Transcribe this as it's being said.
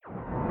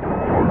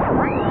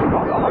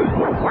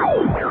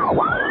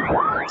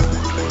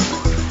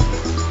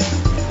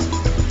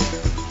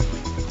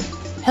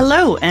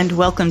Hello, and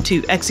welcome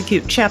to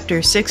Execute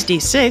Chapter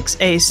 66,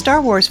 a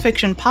Star Wars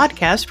fiction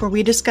podcast where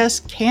we discuss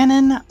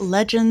canon,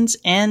 legends,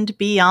 and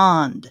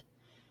beyond.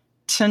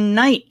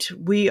 Tonight,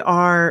 we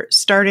are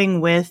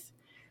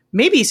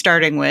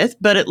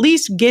but at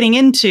least getting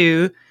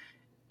into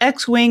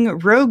X-Wing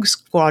Rogue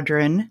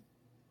Squadron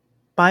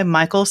by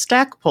Michael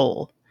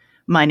Stackpole.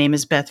 My name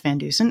is Beth Van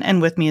Dusen,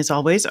 and with me as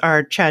always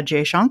are Chad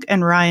Jayshonk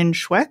and Ryan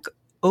Schweck.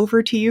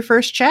 Over to you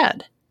first,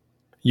 Chad.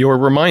 Your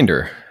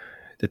reminder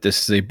that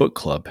this is a book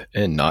club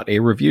and not a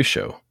review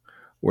show.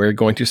 We're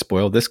going to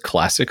spoil this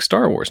classic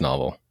Star Wars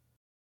novel.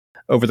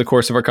 Over the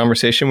course of our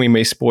conversation, we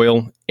may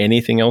spoil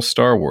anything else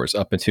Star Wars,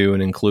 up into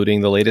and including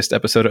the latest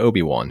episode of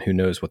Obi-Wan. Who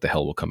knows what the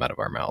hell will come out of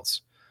our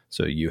mouths.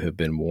 So you have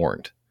been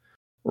warned.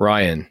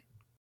 Ryan.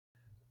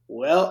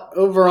 Well,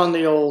 over on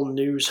the old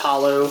News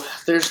Hollow,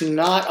 there's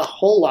not a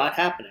whole lot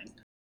happening.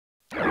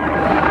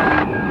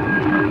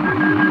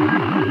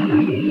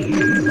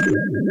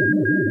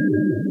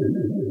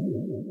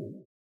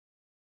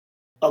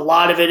 A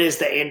lot of it is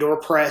the Andor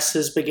press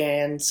has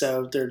began,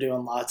 so they're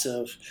doing lots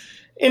of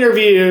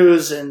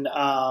interviews and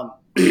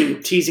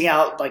teasing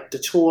out like the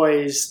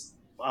toys.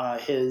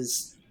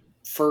 His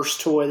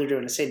first toy, they're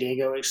doing a San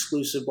Diego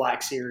exclusive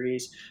Black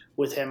Series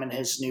with him and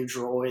his new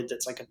droid.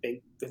 That's like a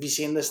big. Have you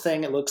seen this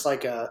thing? It looks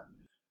like a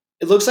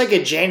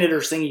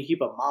janitor's thing you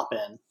keep a mop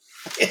in.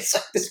 It's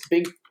like this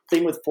big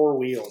thing with four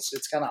wheels.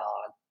 It's kind of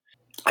odd.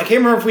 I can't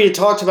remember if we had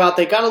talked about.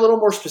 They got a little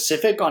more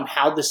specific on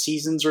how the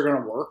seasons are going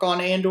to work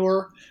on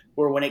Andor.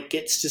 Where when it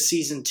gets to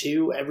season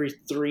 2, every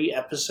 3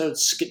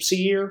 episodes skips a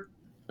year.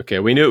 Okay,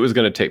 we knew it was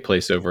going to take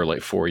place over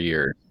like 4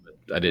 years, but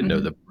I didn't know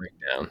the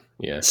breakdown.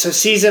 Yeah. So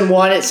season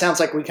 1, it sounds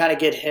like we kind of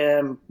get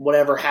him,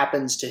 whatever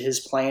happens to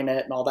his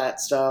planet and all that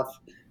stuff.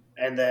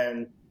 And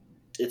then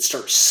it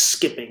starts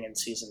skipping in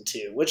season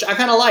 2, which I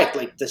kind of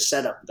like the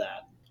setup of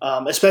that.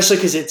 Especially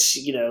because it's,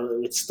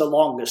 it's the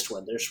longest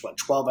one. There's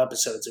 12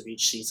 episodes of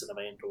each season of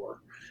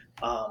Andor.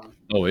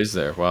 Is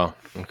there? Wow.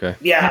 Okay.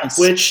 Yeah, nice.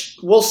 Which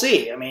we'll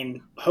see. I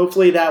mean,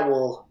 hopefully that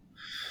will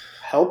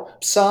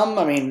help some.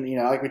 I mean,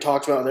 like we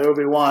talked about with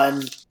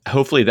Obi-Wan.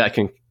 Hopefully that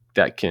can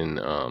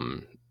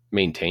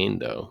maintain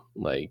though.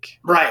 Like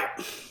right.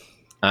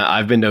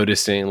 I've been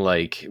noticing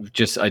I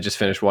just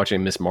finished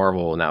watching Ms.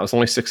 Marvel and that was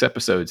only 6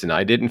 episodes and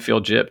I didn't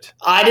feel gypped.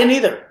 I didn't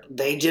either.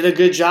 They did a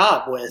good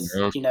job with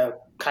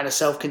kind of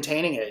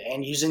self-containing it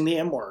and using the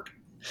M word.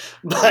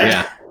 But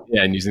yeah,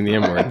 and using the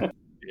M word.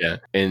 Yeah,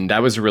 and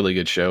that was a really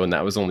good show, and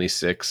that was only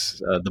 6.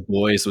 The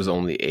Boys was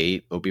only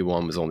 8.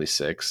 Obi-Wan was only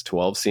 6.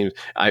 12 seems.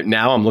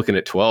 Now I'm looking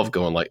at 12,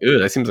 going like, ooh,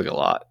 that seems like a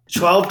lot.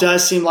 12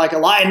 does seem like a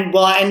lot, and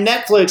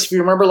Netflix. If you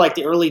remember, like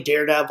the early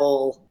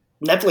Daredevil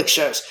Netflix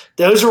shows,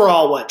 those were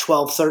all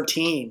 12,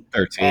 13.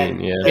 13,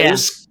 and yeah.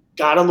 Those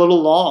got a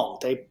little long.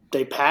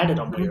 They padded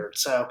them weird.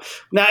 So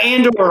now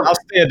Andor. I'll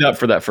stand up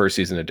for that first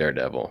season of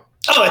Daredevil.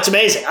 Oh, it's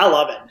amazing. I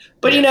love it.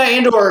 But,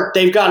 Andor,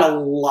 they've got a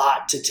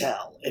lot to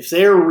tell. If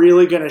they're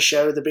really going to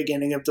show the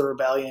beginning of the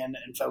rebellion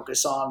and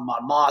focus on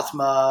Mon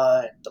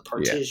Mothma, and the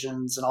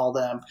Partitions and all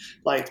them,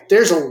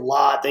 there's a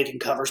lot they can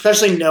cover,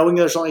 especially knowing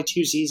there's only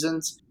 2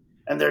 seasons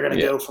and they're going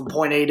to go from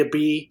point A to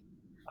B.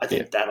 I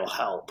think that'll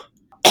help.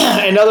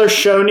 Another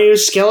show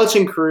news,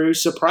 Skeleton Crew,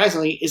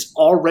 surprisingly, is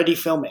already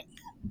filming.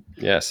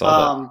 Yeah, I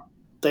saw that.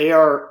 They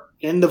are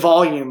in the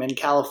volume in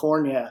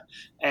California,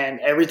 and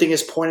everything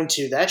is pointing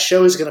to that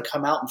show is going to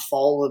come out in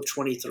fall of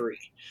 23,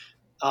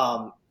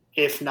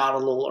 if not a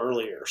little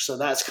earlier. So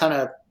that's one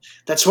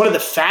of the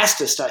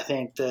fastest, I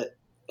think, that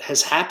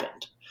has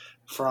happened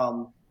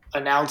from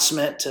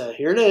announcement to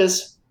here it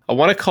is. I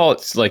want to call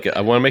it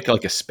I want to make it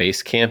like a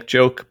space camp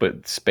joke,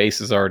 but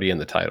space is already in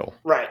the title.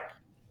 Right.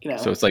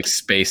 So it's like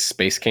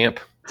space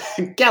camp.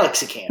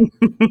 Galaxy camp.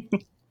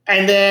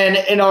 And then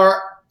in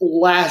our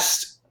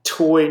last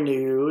toy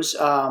news,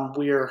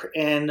 we are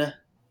in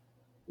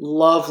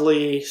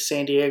lovely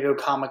San Diego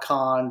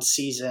Comic-Con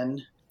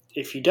season.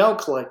 If you don't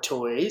collect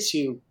toys,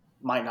 you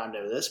might not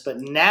know this,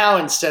 but now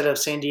instead of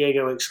San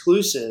Diego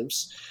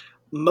exclusives,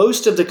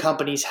 most of the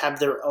companies have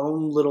their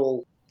own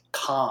little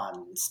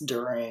cons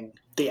during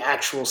the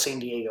actual San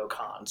Diego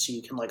con, so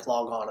you can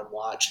log on and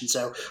watch. And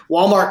so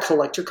Walmart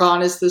Collector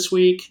Con is this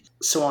week.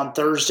 So on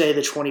Thursday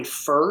the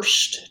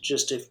 21st,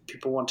 just if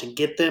people want to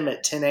get them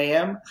at 10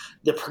 a.m.,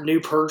 the new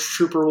Purge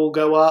Trooper will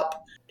go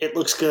up. It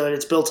looks good.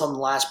 It's built on the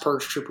last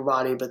Purge Trooper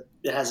body, but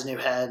it has a new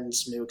head and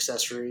some new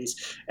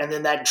accessories. And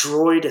then that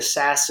droid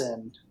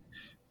assassin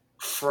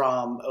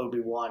from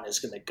Obi-Wan is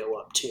going to go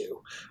up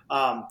too.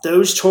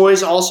 Those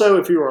toys also,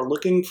 if you are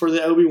looking for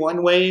the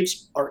Obi-Wan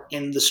waves, are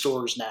in the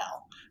stores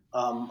now.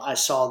 I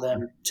saw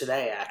them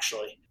today,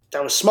 actually.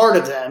 That was smart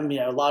of them.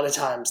 A lot of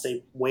times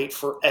they wait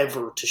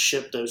forever to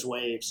ship those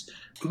waves.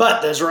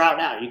 But those are out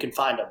now. You can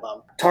find them.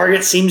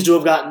 Target seems to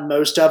have gotten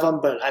most of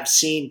them, but I've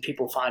seen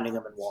people finding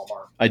them in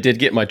Walmart. I did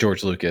get my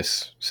George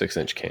Lucas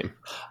 6-inch came.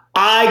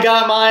 I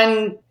got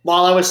mine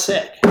while I was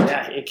sick.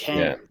 Yeah, it came.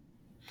 Yeah.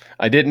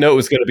 I didn't know it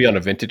was going to be on a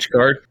vintage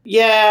card.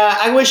 Yeah,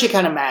 I wish it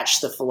kind of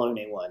matched the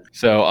Filoni one.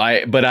 So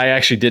I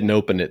actually didn't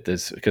open it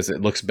because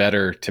it looks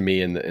better to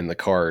me in the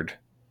card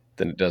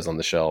than it does on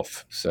the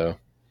shelf. So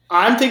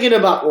I'm thinking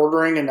about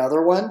ordering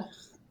another one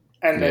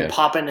and then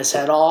popping his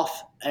head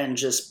off and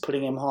just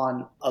putting him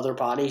on other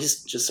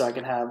bodies just so I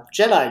can have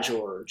Jedi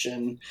George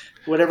and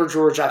whatever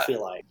George I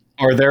feel like.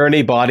 Are there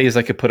any bodies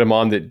I could put him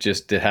on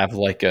that have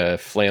like a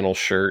flannel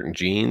shirt and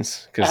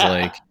jeans? Because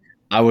like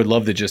I would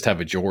love to just have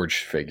a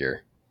George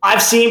figure.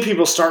 I've seen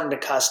people starting to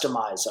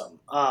customize them.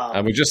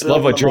 I would just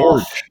love a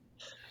George.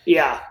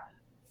 Yeah,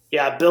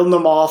 building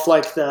them off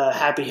like the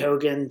Happy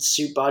Hogan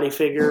suit body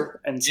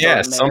figure and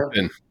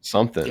something.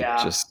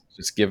 Yeah. Just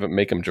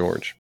make him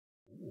George.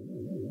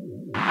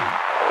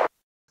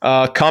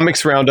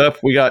 Comics Roundup.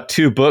 We got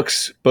 2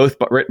 books, both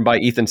written by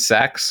Ethan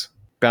Sachs.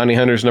 Bounty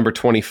Hunters number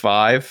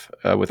 25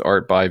 with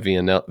art by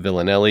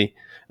Villanelli.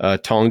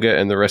 Tonga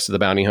and the rest of the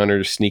bounty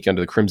hunters sneak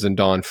onto the Crimson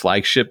Dawn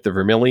flagship, the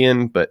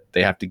Vermilion, but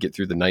they have to get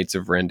through the Knights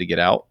of Ren to get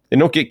out. They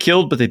don't get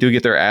killed, but they do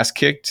get their ass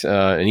kicked.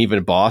 And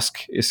even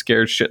Bosk is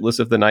scared shitless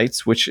of the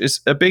Knights, which is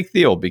a big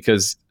deal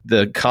because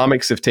the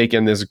comics have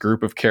taken this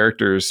group of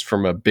characters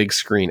from a big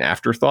screen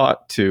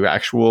afterthought to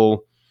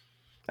actual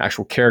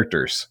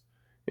characters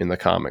in the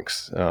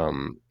comics.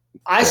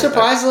 I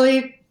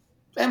surprisingly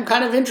am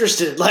kind of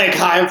interested. Like,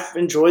 I've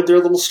enjoyed their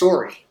little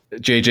story.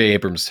 J.J.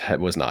 Abrams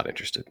was not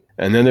interested.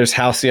 And then there's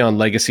Halcyon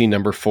Legacy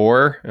number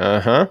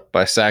 4,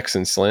 by Sachs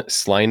and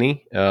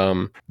Sliney.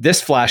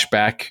 This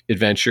flashback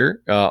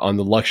adventure on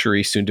the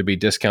luxury, soon-to-be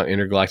discount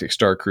intergalactic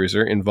star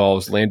cruiser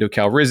involves Lando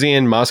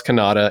Calrissian, Maz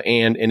Kanata,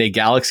 and in a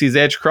Galaxy's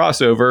Edge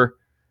crossover,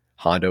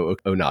 Hondo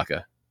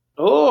Ohnaka.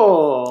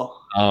 Oh.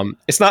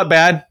 It's not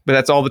bad, but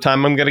that's all the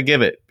time I'm going to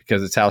give it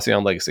because it's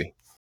Halcyon Legacy.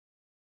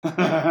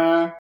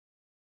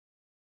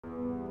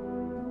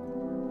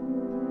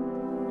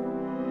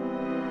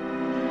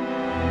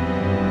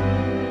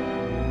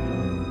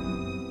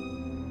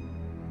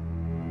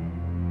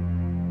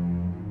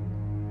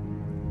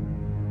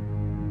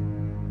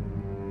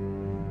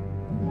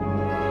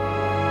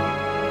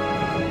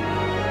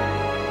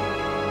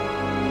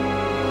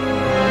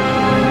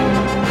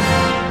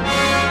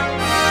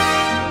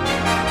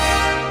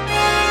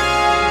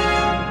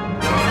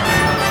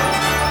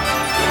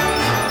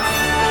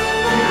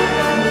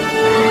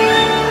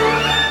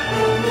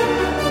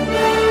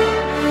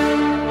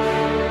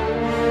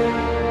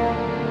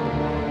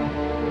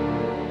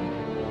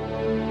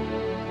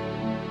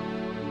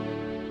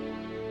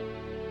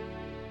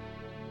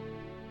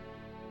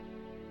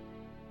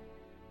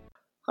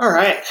 All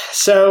right.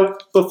 So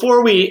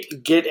before we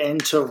get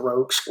into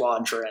Rogue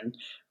Squadron,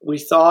 we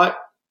thought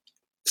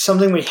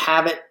something we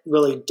haven't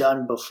really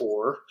done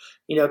before,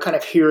 kind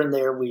of here and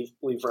there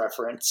we've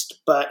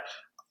referenced, but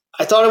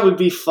I thought it would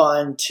be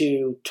fun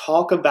to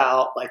talk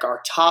about like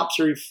our top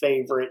 3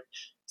 favorite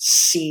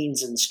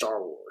scenes in Star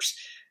Wars.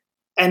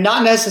 And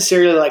not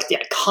necessarily like the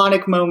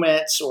iconic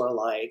moments or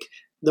like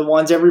the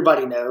ones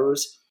everybody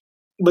knows,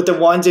 but the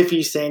ones if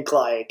you think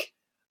like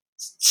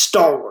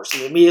Star Wars,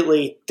 and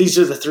immediately these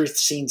are the 3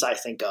 scenes I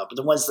think of,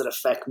 the ones that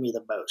affect me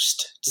the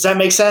most. Does that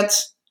make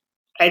sense?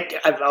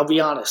 I'll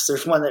be honest.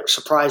 There's one that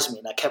surprised me,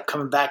 and I kept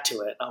coming back to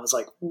it. I was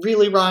like,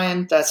 "Really,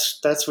 Ryan? That's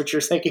what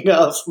you're thinking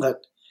of?"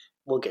 But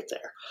we'll get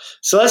there.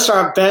 So let's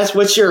start. Beth,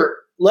 let's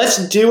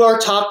do our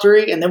top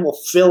 3, and then we'll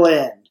fill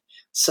in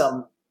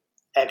some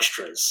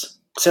extras.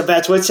 So,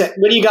 Beth, what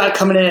do you got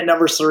coming in at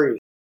number 3?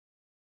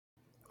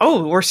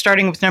 Oh, we're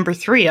starting with number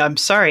 3. I'm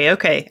sorry.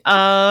 Okay.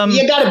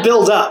 You got to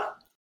build up.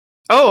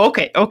 Oh,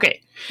 okay.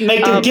 Give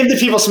the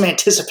people some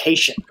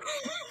anticipation.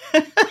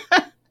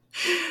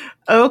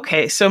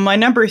 Okay, so my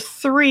number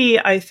 3,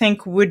 I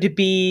think, would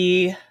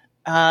be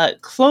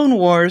Clone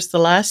Wars, the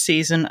last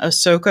season,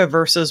 Ahsoka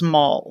versus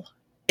Maul.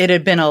 It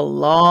had been a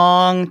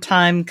long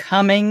time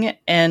coming,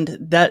 and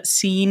that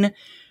scene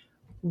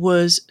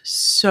was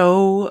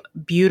so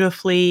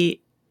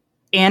beautifully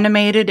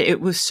animated. It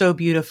was so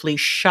beautifully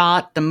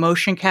shot. The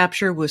motion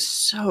capture was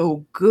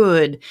so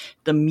good.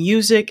 The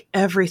music,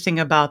 everything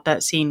about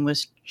that scene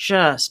was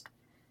just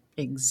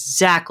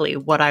exactly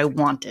what I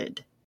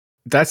wanted.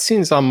 That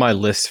scene's on my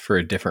list for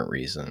a different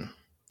reason.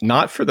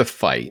 Not for the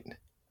fight,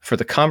 for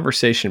the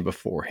conversation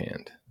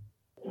beforehand.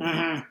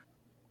 Mm-hmm.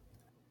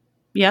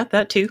 Yeah,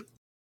 that too.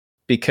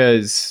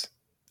 Because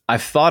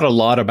I've thought a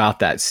lot about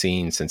that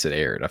scene since it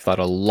aired. I've thought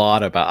a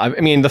lot about...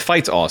 I mean, the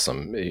fight's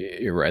awesome.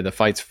 You're right. The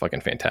fight's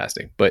fucking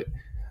fantastic. But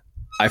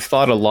I've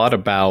thought a lot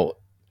about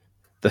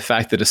the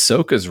fact that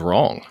Ahsoka's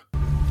wrong.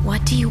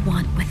 What do you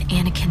want with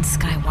Anakin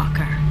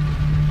Skywalker?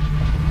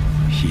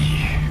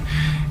 He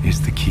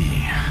is the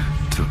key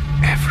to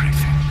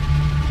everything.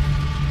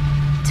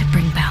 To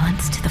bring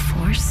balance to the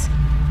Force?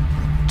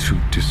 To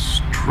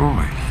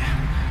destroy.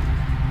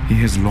 He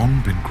has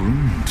long been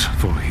groomed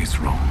for his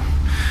role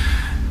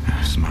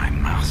as my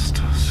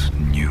master's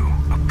new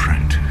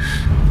apprentice.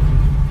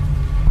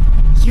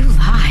 You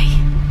lie.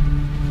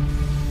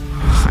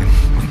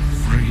 I'm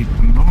afraid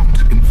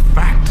not. In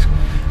fact,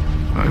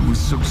 I was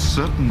so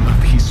certain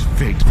of his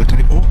fate that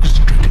I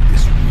orchestrated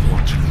this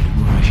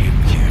Waterloo him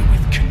here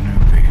with Kenobi.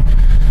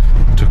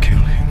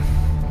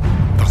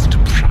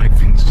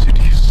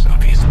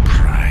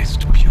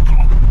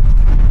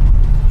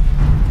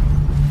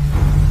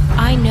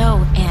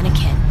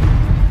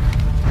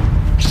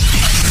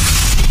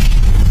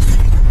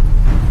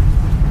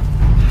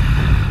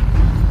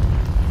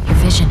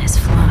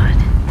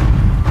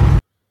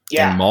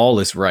 And Maul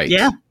is right.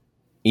 Yeah.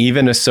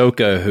 Even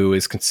Ahsoka, who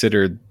is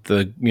considered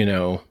the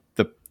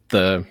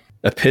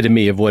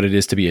epitome of what it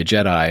is to be a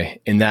Jedi,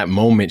 in that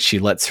moment, she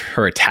lets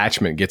her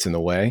attachment gets in the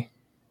way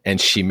and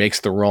she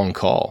makes the wrong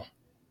call.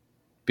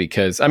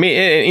 Because, I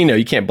mean,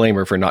 you can't blame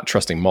her for not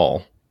trusting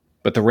Maul,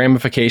 but the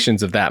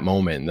ramifications of that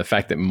moment and the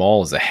fact that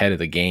Maul is ahead of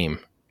the game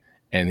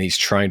and he's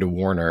trying to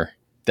warn her,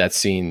 that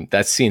scene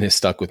has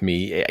stuck with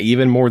me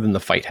even more than the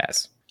fight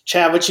has.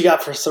 Chad, what you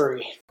got for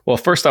 3? Well,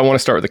 first I want to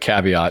start with the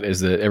caveat is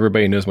that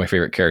everybody knows my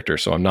favorite character,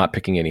 so I'm not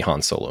picking any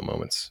Han Solo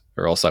moments,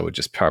 or else I would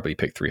just probably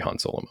pick 3 Han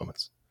Solo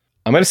moments.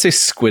 I'm going to say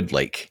Squid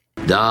Lake.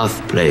 Darth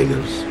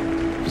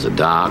Plagueis was a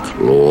dark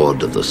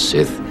lord of the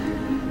Sith,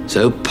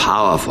 so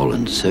powerful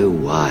and so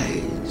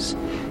wise,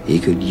 he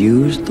could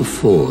use the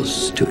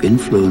Force to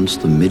influence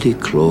the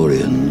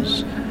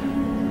midi-chlorians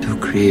to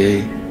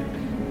create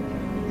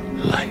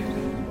life.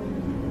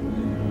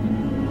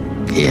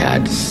 He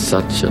had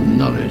such a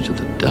knowledge of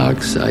the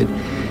dark side,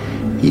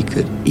 he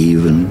could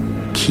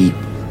even keep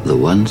the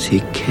ones he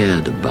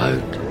cared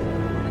about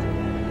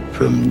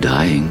from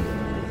dying.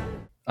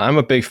 I'm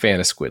a big fan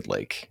of Squid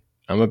Lake.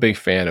 I'm a big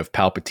fan of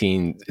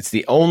Palpatine. It's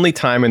the only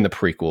time in the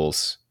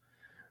prequels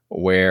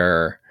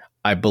where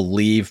I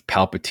believe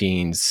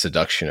Palpatine's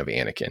seduction of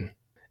Anakin.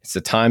 It's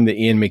the time that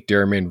Ian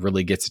McDiarmid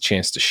really gets a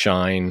chance to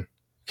shine.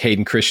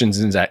 Hayden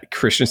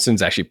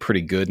Christensen's actually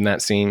pretty good in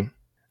that scene.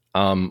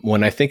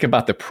 When I think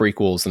about the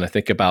prequels and I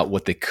think about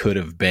what they could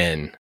have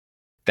been,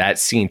 that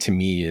scene to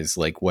me is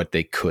like what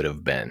they could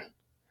have been.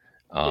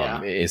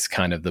 Is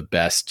kind of the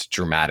best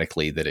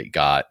dramatically that it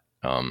got.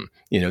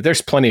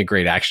 There's plenty of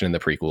great action in the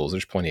prequels.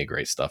 There's plenty of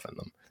great stuff in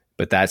them.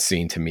 But that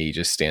scene to me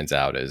just stands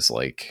out as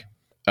like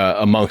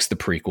amongst the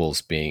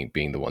prequels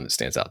being the one that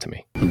stands out to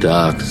me. The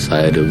dark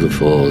side of the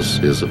Force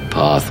is a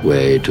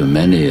pathway to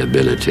many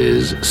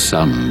abilities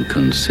some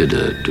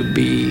consider to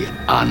be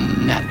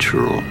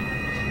unnatural.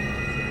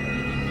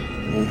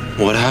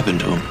 What happened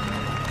to him?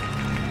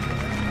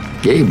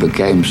 He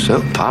became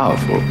so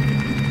powerful.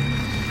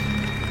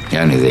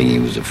 The only thing he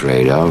was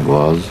afraid of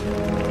was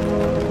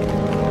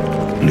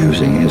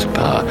losing his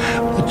power,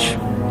 which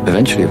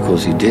eventually, of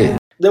course, he did.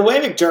 The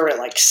way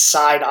McDermott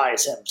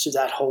side-eyes him through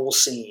that whole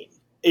scene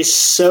is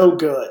so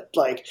good.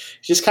 He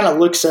just kind of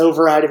looks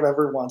over at him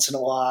every once in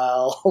a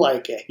while.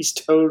 He's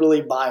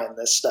totally buying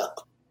this stuff.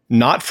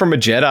 Not from a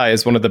Jedi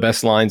is one of the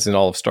best lines in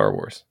all of Star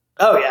Wars.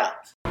 Oh, yeah.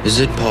 Is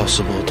it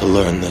possible to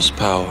learn this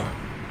power?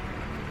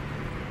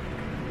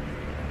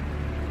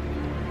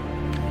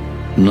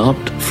 Not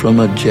from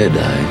a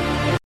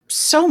Jedi.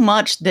 So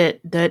much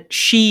that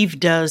Sheev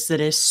does that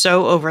is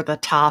so over the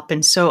top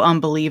and so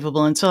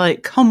unbelievable. And so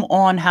come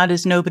on, how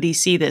does nobody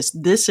see this?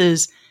 This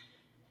is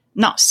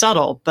not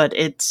subtle, but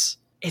it's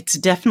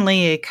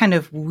definitely a kind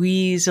of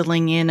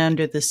weaseling in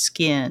under the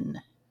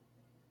skin.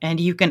 And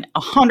you can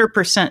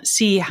 100%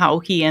 see how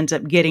he ends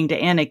up getting to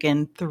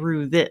Anakin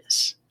through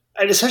this.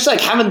 And especially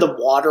having the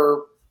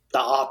water, the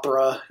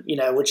opera,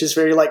 which is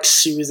very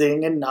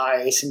soothing and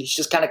nice. And he's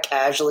just kind of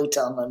casually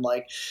telling them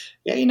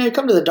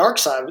come to the dark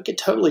side. We could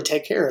totally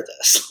take care of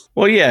this.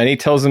 Well, yeah. And he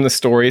tells him the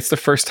story. It's the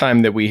first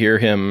time that we hear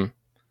him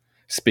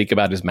speak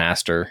about his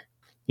master.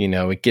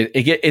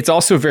 It's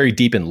also very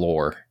deep in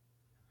lore,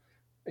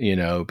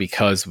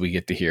 because we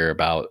get to hear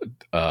about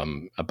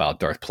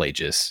Darth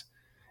Plagueis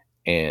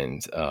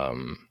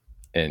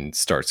and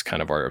starts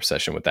kind of our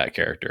obsession with that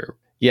character.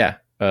 Yeah.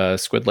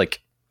 Squid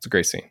Lake. It's a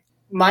great scene.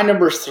 My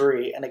number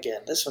 3, and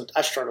again, this one,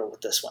 I struggled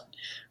with this one,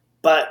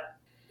 but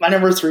my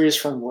number 3 is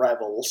from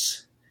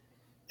Rebels,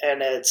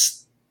 and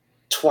it's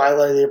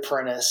Twilight of the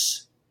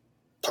Apprentice,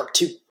 Part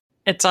 2.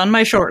 It's on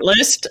my short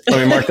list. Let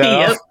me mark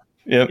that off.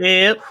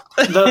 Yep.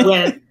 But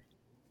when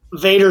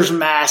Vader's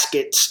mask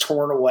gets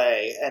torn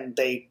away and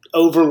they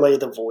overlay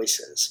the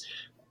voices,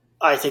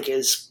 I think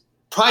is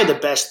probably the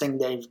best thing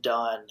they've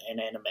done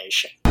in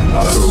animation.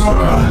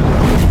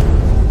 Ahsoka.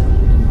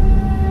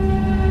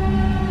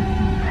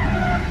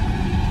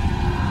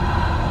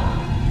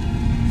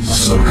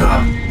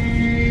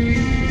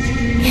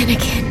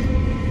 Anakin.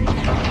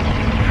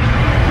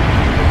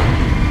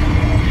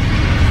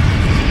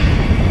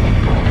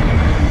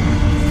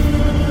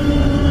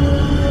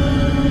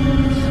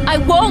 I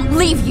won't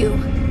leave you.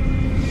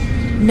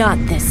 Not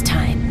this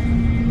time.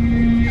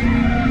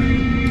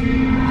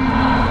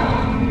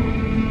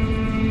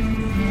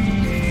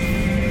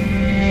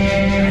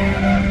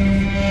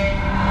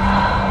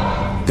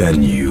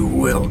 Then you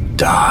will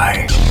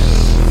die.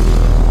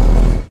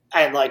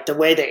 And the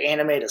way they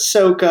animate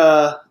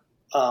Ahsoka,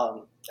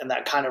 and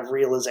that kind of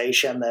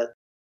realization that,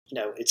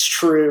 it's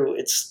true.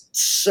 It's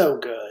so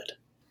good.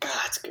 God,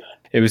 it's good.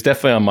 It was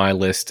definitely on my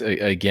list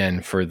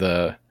again for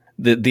the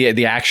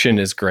action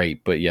is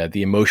great, but yeah,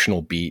 the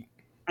emotional beat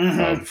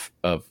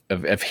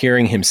of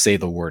hearing him say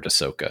the word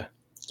Ahsoka.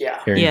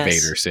 Yeah. Hearing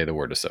Vader say the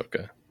word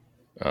Ahsoka.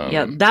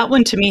 That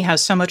one to me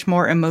has so much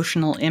more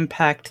emotional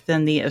impact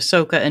than the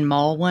Ahsoka and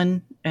Maul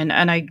one. And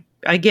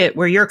I get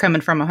where you're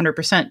coming from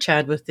 100%,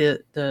 Chad, with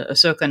the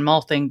Ahsoka and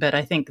Maul thing, but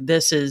I think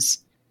this is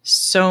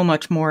so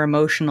much more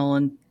emotional.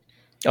 And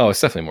Oh,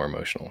 it's definitely more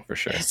emotional for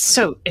sure.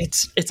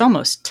 It's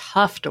almost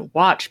tough to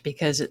watch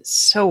because it's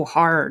so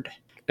hard.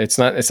 It's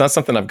not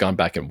something I've gone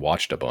back and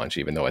watched a bunch,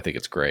 even though I think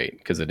it's great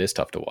because it is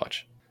tough to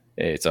watch.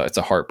 It's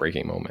a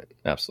heartbreaking moment.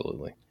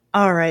 Absolutely.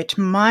 All right.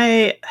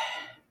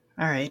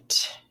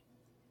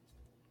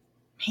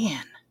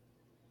 Man,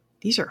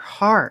 these are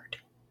hard.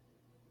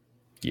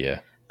 Yeah.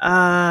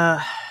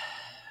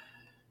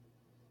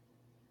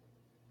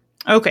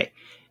 Okay.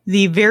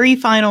 The very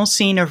final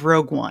scene of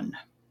Rogue One.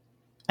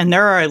 And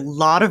there are a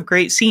lot of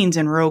great scenes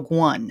in Rogue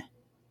One.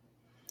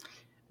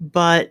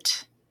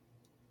 But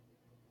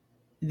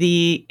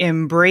the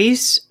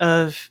embrace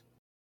of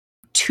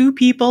two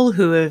people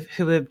who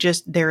have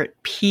just, they're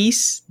at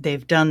peace,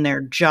 they've done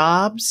their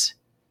jobs,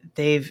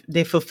 they've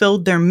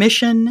fulfilled their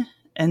mission,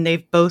 and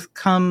they've both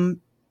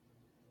come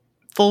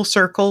full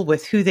circle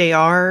with who they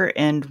are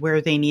and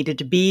where they needed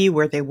to be,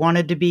 where they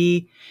wanted to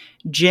be.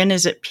 Jyn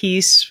is at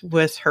peace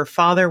with her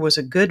father, was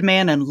a good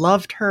man and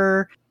loved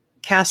her.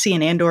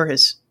 Cassian Andor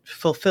has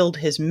fulfilled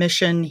his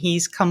mission.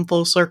 He's come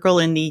full circle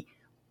in the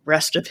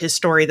rest of his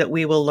story that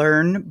we will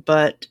learn.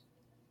 But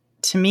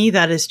to me,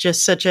 that is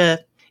just such a,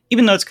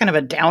 even though it's kind of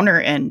a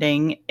downer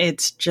ending,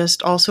 it's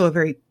just also a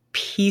very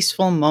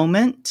peaceful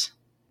moment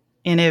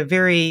in a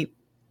very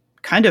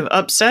kind of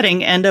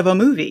upsetting end of a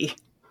movie.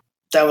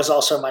 That was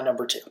also my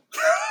number 2.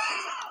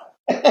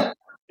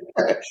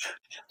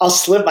 I'll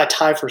slip my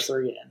tie for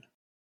 3 in.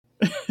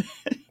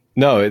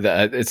 No,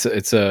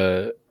 it's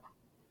a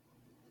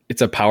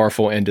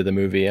powerful end of the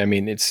movie. I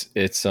mean,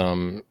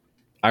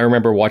 I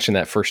remember watching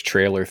that first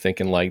trailer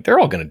thinking like they're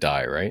all going to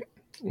die, right?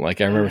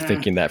 Like I remember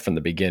thinking that from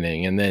the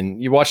beginning, and then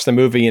you watch the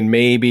movie and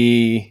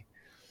maybe,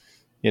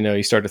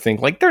 you start to think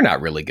like they're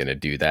not really going to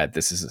do that.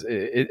 This is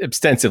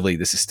ostensibly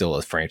this is still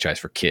a franchise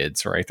for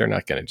kids, right? They're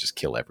not going to just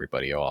kill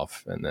everybody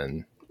off and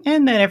then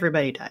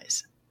everybody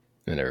dies.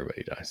 And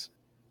everybody dies.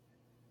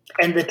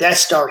 And the Death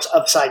Star's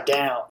upside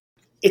down.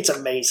 It's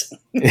amazing.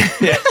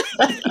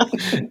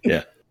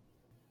 Yeah.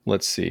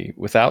 Let's see.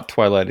 Without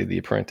Twilight of the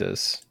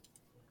Apprentice.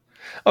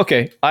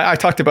 Okay, I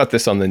talked about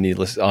this on not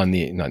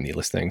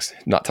Needless Things.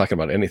 Not talking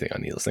about anything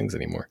on Needless Things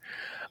anymore.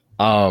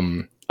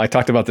 I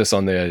talked about this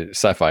on the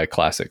Sci-Fi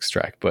Classics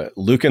track, but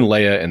Luke and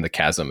Leia and the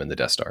chasm in the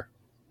Death Star.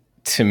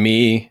 To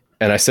me,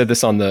 and I said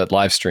this on the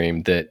live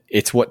stream, that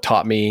it's what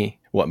taught me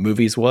what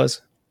movies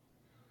was.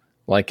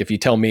 Like, if you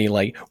tell me,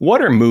 like,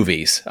 what are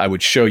movies? I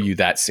would show you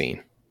that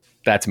scene.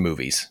 That's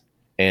movies.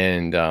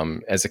 And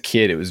as a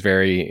kid, it was a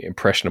very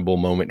impressionable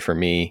moment for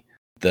me.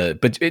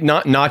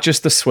 Not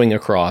just the swing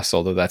across,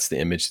 although that's the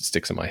image that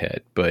sticks in my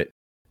head, but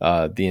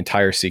the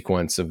entire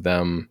sequence of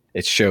them.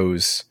 It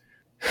shows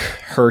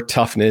her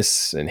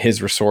toughness and his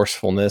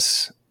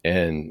resourcefulness,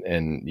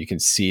 and you can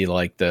see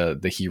like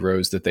the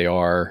heroes that they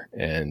are,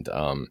 and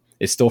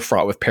it's still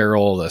fraught with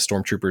peril. The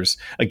stormtroopers,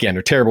 again,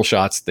 are terrible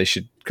shots. They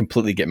should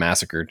completely get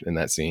massacred in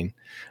that scene.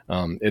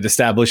 It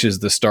establishes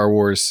the Star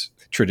Wars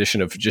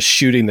tradition of just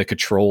shooting the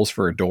controls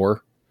for a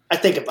door. I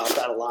think about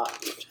that a lot.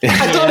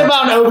 I thought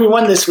about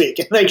Obi-Wan this week,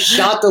 and they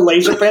shot the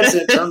laser fence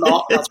and it turned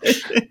off. And I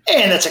was like,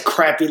 man, that's a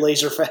crappy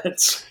laser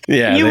fence.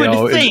 Yeah, you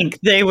would think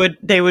they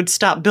would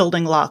stop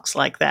building locks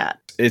like that.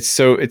 It's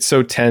so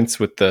tense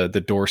with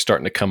the door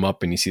starting to come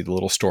up, and you see the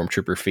little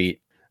stormtrooper feet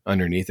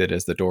underneath it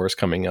as the door is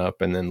coming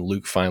up, and then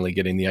Luke finally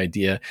getting the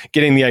idea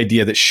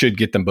that should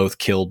get them both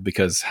killed,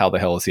 because how the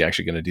hell is he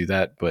actually going to do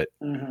that?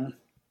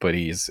 But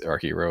he's our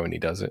hero and he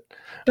does it.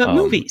 But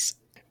movies.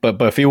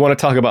 But if you want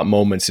to talk about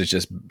moments, it's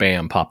just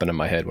bam popping in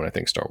my head when I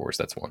think Star Wars.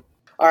 That's one.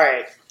 All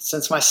right.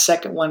 Since my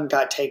second one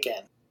got taken,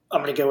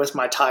 I'm going to go with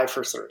my tie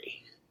for 3.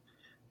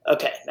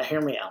 Okay, now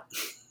hear me out.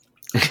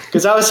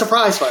 Because I was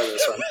surprised by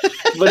this one.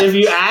 But if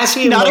you ask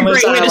me, not a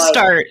great way to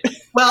start.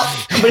 Well,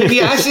 but if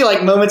you ask me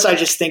like moments I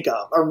just think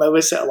of, or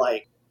moments that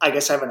like I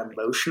guess I have an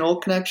emotional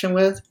connection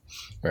with,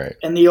 right?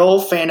 In the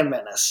old Phantom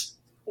Menace,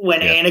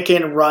 when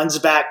Anakin runs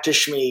back to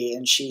Shmi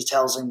and she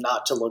tells him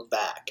not to look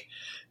back.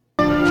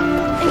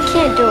 I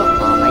can't do it,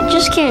 Mom. I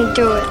just can't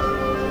do it.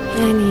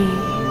 Annie.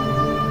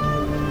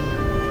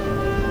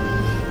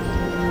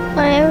 Will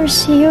I ever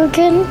see you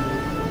again?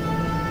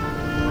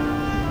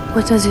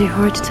 What does your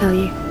heart tell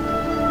you?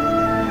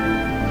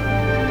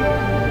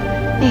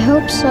 I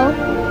hope so.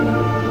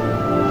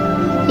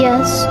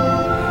 Yes.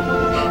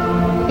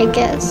 I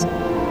guess.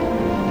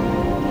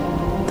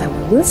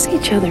 Then we will see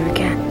each other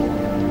again.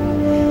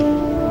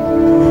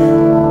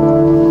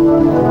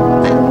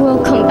 I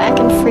will come back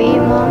and free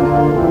you,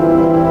 Mom.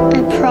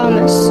 I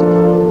promise.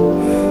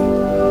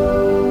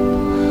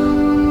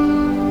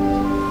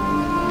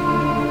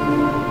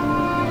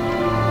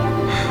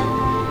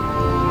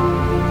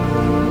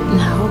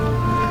 Now,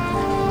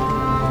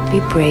 be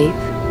brave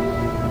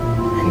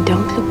and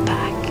don't look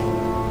back.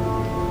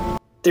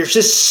 There's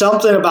just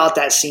something about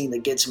that scene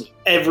that gets me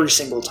every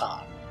single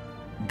time.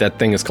 That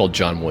thing is called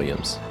John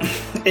Williams.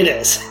 It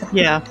is.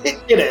 Yeah.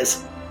 It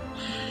is.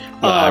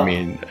 I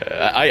mean,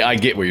 I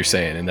get what you're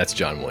saying, and that's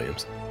John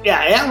Williams.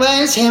 Yeah, but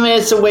it's him, and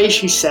it's the way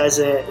she says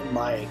it, and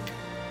like,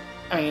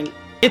 I mean...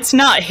 It's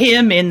not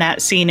him in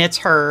that scene, it's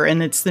her,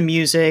 and it's the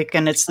music,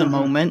 and it's the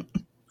moment.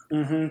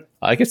 Mm-hmm.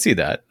 I can see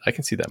that. I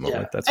can see that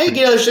moment. Yeah. That's I think,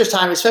 there's just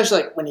time,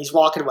 especially like when he's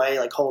walking away,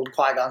 like holding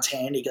Qui-Gon's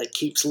hand, he like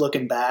keeps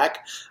looking back.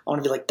 I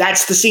want to be like,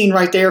 that's the scene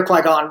right there,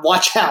 Qui-Gon.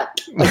 Watch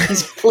out. Like,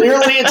 he's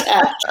clearly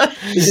attacked.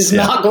 This is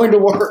not going to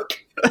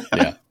work.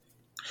 Yeah.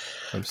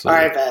 Absolutely.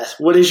 All right, Beth.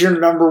 What is your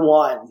number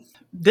one?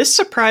 This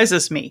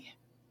surprises me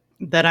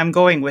that I'm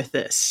going with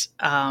this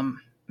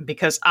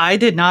because I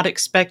did not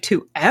expect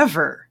to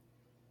ever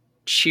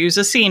choose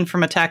a scene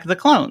from Attack of the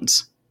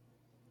Clones.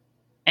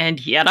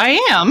 And yet I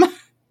am.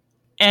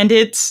 And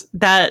it's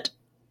that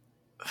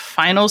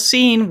final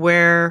scene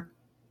where,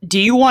 do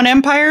you want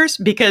empires?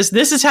 Because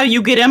this is how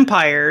you get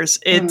empires.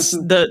 It's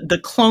the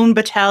clone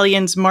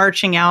battalions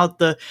marching out,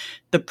 the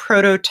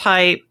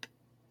prototype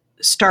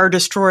Star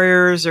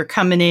Destroyers are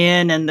coming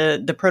in, and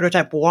the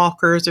prototype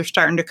walkers are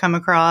starting to come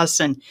across,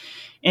 and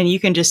you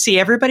can just see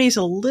everybody's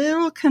a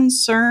little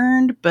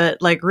concerned, but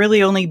like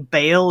really only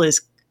Bail is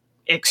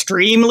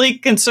extremely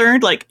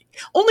concerned. Like,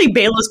 only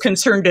Bail is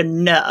concerned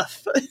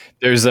enough.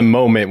 There's a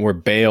moment where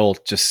Bail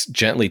just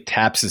gently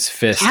taps his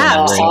fist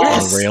on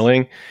the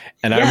railing.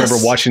 And I remember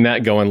watching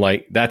that going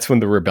like, that's when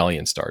the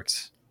rebellion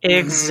starts.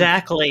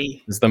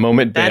 Exactly. It's the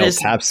moment Bail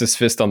taps his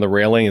fist on the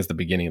railing is the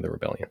beginning of the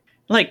rebellion.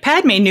 Like,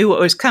 Padme knew what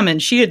was coming.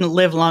 She didn't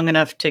live long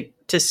enough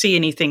to see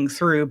anything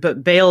through.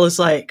 But Bail is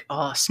like,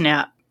 oh,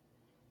 snap.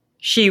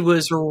 She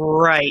was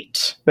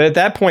right. But at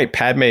that point,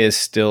 Padme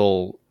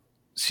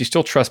she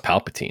still trusts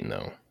Palpatine,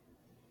 though.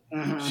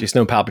 Mm-hmm. She's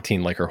known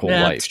Palpatine like her whole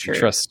life.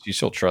 True. She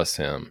still trusts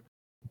him.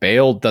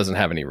 Bail doesn't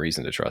have any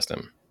reason to trust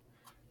him.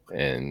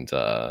 And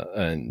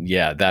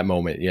yeah, that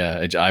moment.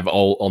 Yeah,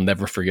 I'll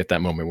never forget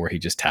that moment where he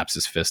just taps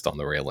his fist on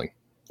the railing.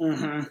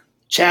 Mm-hmm.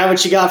 Chad,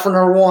 what you got for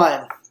number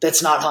one?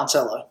 That's not Han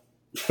Solo.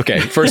 Okay,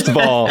 first of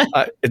all,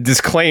 a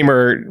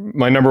disclaimer: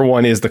 my number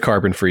one is the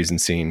carbon freezing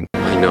scene.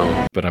 I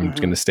know, but I'm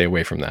going to stay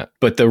away from that.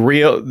 But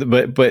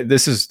but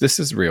this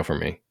is real for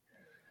me.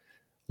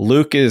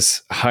 Luke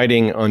is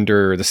hiding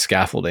under the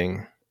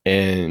scaffolding,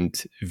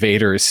 and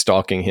Vader is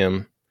stalking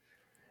him,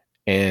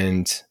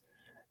 and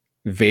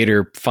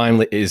Vader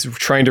finally is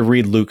trying to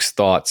read Luke's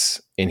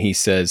thoughts, and he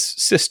says,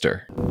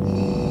 "Sister."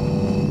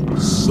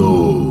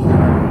 So,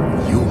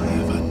 you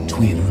have a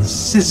twin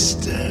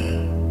sister.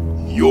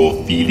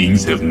 Your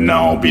feelings have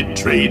now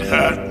betrayed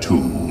her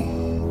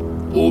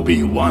too.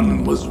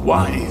 Obi-Wan was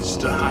wise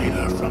to hide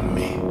her from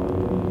me.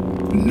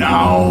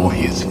 Now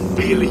his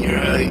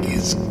failure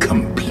is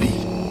complete.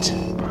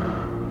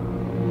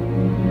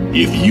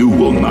 If you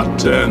will not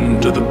turn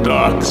to the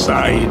dark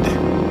side,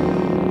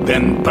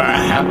 then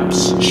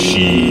perhaps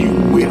she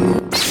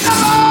will.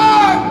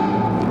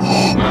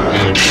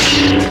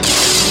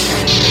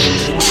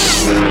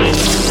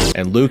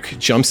 And Luke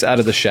jumps out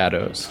of the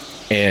shadows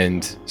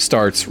and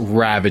starts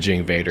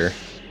ravaging Vader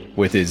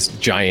with his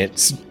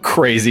giant,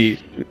 crazy,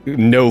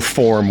 no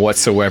form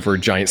whatsoever,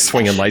 giant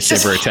swinging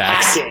lightsaber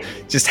attacks.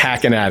 Just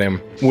hacking at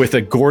him with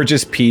a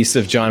gorgeous piece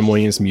of John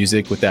Williams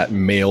music with that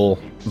male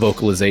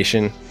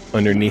vocalization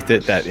underneath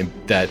it, that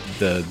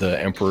the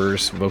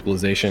Emperor's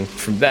vocalization.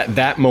 From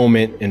that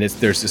moment, and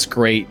there's this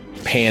great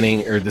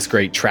panning or this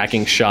great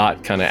tracking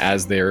shot kind of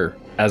as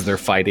they're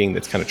fighting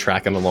that's kind of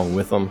tracking along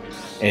with them.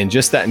 And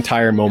just that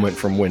entire moment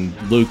from when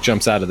Luke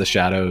jumps out of the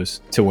shadows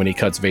to when he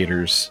cuts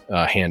Vader's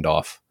hand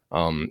off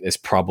is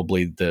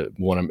probably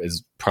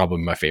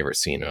my favorite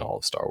scene in all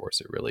of Star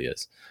Wars. It really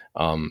is.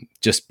 And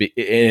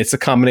it's a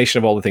combination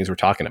of all the things we're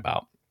talking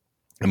about.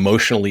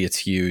 Emotionally, it's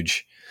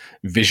huge.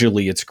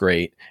 Visually, it's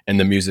great, and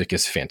the music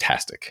is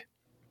fantastic.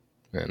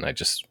 And I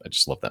just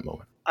love that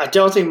moment. I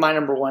don't think my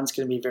number one is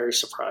going to be very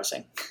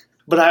surprising,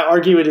 but I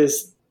argue it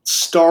is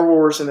Star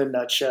Wars in a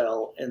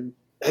nutshell, and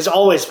has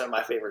always been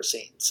my favorite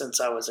scene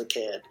since I was a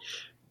kid.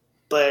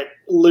 But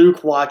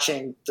Luke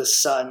watching the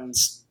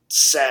suns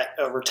set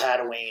over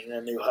Tatooine in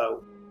A New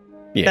Hope.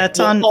 Yeah,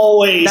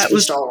 that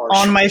was Star Wars.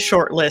 On my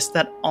short list.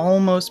 That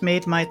almost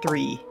made my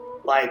 3.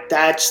 Like,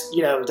 that's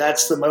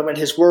the moment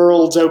his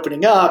world's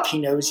opening up. He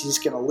knows he's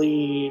going to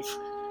leave.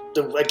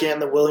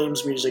 The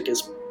Williams music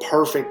is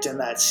perfect in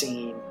that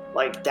scene.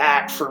 Like,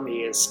 that for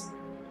me is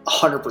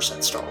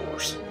 100% Star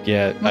Wars.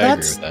 Yeah, I agree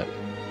with that.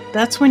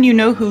 That's when you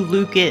know who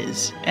Luke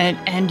is,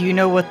 and you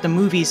know what the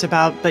movie's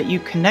about, but you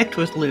connect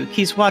with Luke.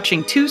 He's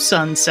watching 2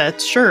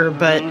 sunsets, sure,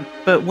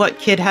 but what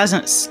kid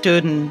hasn't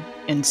stood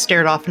and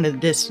stared off into the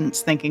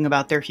distance thinking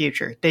about their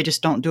future? They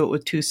just don't do it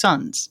with 2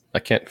 suns. I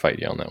can't fight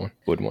you on that one.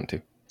 Wouldn't want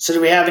to. So do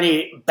we have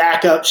any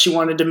backups you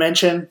wanted to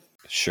mention?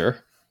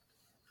 Sure.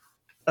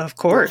 Of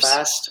course. Go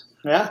fast.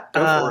 Yeah,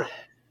 go for it.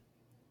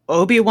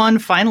 Obi-Wan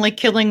finally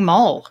killing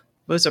Maul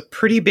was a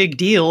pretty big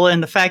deal,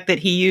 and the fact that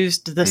he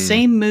used the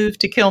same move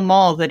to kill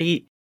Maul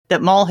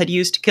that Maul had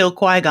used to kill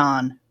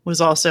Qui-Gon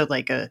was also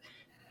like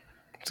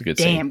it's a good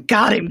damn scene.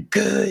 Got him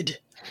good.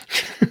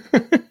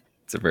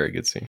 It's a very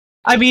good scene.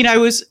 I mean, I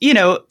was,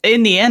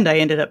 in the end, I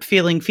ended up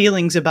feeling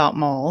feelings about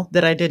Maul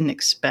that I didn't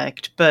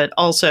expect, but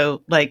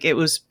also, like, it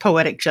was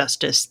poetic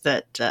justice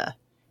that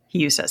he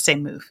used that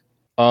same move.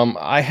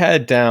 I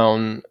had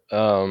down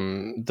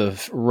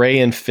the Rey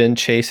and Finn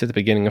chase at the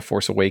beginning of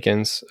Force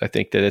Awakens. I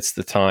think that it's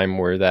the time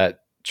where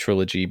that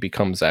trilogy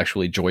becomes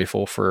actually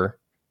joyful for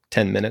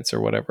 10 minutes or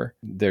whatever.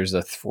 There's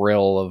a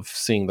thrill of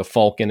seeing the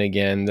Falcon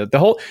again. The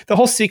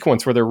whole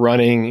sequence where they're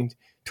running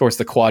towards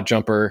the quad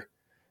jumper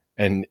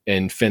and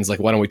Finn's like,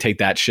 why don't we take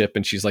that ship?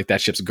 And she's like,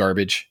 that ship's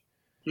garbage.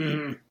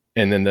 Mm-hmm.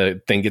 And then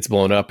the thing gets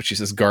blown up and she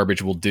says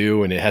garbage will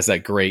do. And it has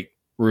that great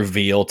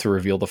reveal to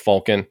reveal the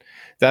Falcon.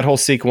 That whole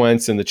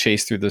sequence and the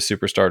chase through the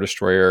Superstar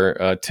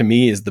Destroyer, to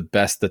me, is the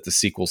best that the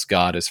sequels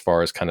got as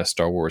far as kind of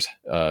Star Wars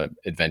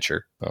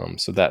adventure.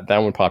 So that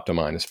one popped to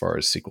mind as far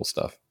as sequel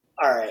stuff.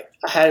 All right.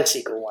 I had a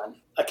sequel one.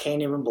 I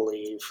can't even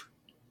believe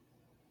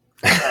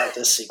I had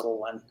this sequel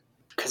one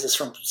because it's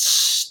from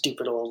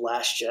stupid old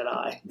Last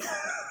Jedi.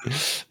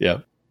 Yeah.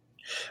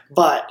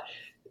 But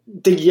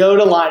the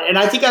Yoda line, and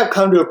I think I've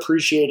come to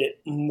appreciate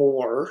it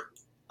more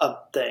of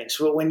things.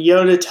 But when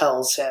Yoda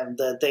tells him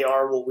that they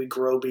are what we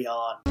grow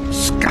beyond.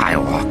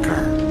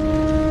 Skywalker,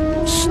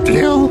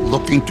 still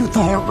looking to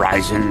the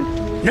horizon.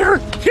 Here,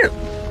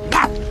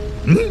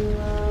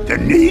 the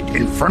need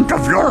in front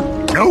of your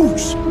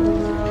nose.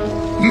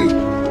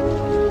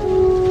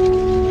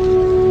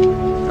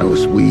 I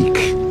was weak,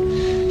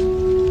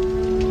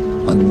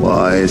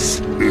 unwise.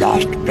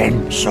 Lost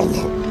Ben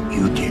Solo,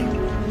 you did.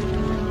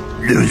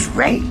 Lose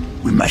Rey,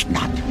 we must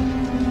not.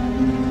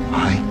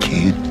 I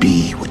can't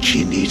be what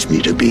she needs me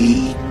to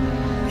be.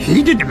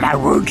 Heeded my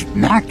words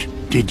not,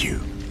 did you?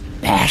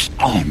 Pass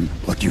on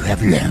what you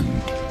have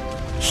learned.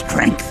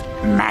 Strength,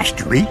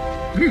 mastery,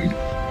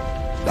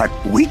 but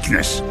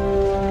weakness,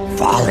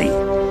 folly,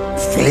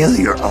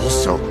 failure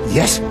also.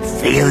 Yes,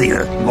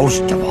 failure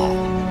most of all.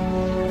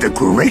 The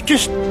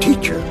greatest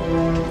teacher,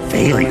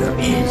 failure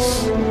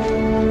is.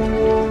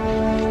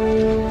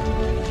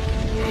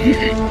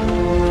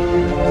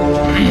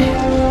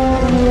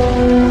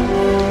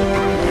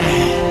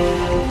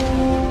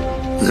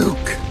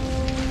 Luke,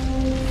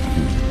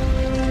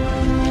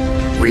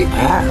 we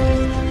are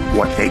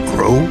what they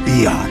grow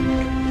beyond.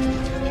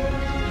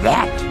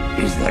 That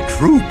is the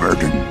true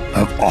burden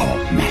of all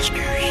masters.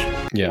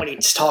 Yeah. When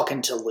he's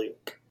talking to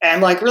Luke.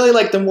 And really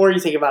the more you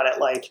think about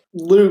it,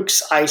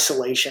 Luke's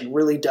isolation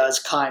really does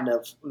kind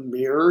of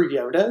mirror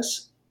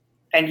Yoda's.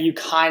 And you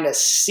kind of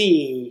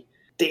see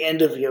the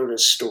end of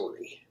Yoda's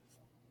story.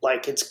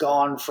 It's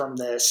gone from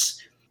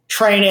this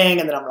training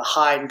and then I'm going to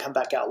hide and come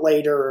back out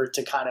later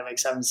to kind of make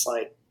sense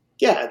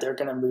yeah, they're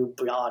going to move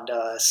beyond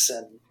us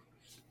and,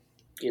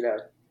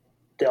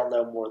 they'll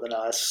know more than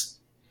us.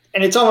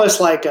 And it's almost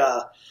like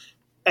a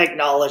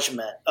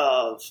acknowledgement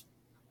of,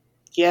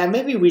 yeah,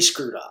 maybe we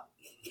screwed up.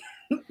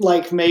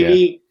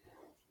 Maybe,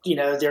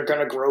 they're going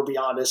to grow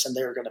beyond us and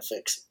they're going to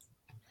fix it.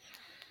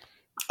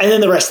 And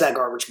then the rest of that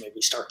garbage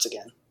movie starts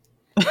again.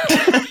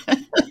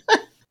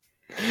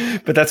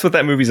 But that's what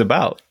that movie's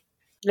about.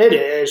 It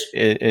is.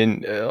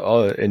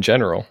 In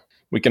general,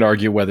 we can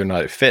argue whether or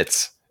not it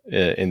fits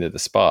into the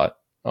spot.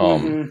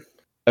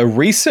 A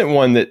recent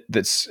one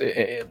that's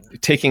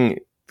taking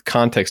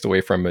context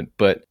away from it,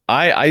 but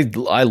I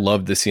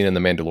love the scene in The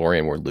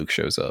Mandalorian where Luke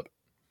shows up.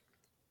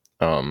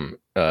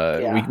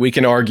 We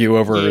can argue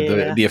over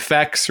the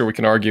effects, or we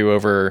can argue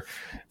over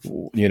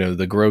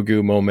the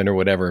Grogu moment or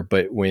whatever.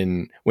 But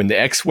when the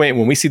X-Wing,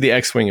 when we see the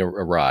X-Wing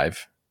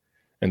arrive,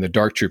 and the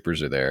Dark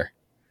Troopers are there,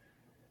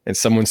 and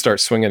someone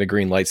starts swinging a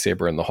green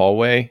lightsaber in the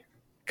hallway,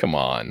 come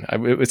on,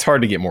 it's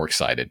hard to get more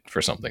excited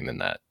for something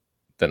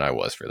than I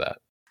was for that.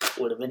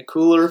 Would have been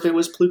cooler if it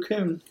was Plo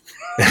Koon.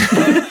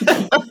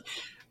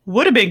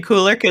 Would have been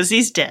cooler because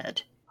he's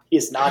dead.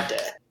 He's not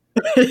dead.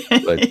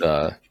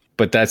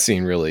 But that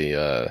scene really,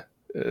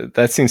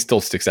 that scene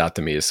still sticks out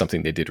to me as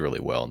something they did really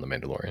well in The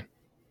Mandalorian.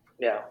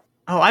 Yeah.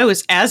 Oh, I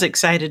was as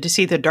excited to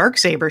see the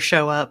Darksaber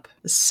show up.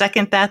 The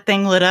second that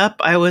thing lit up,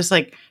 I was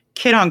like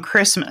kid on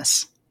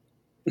Christmas.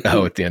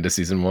 Oh, at the end of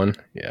season 1?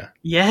 Yeah.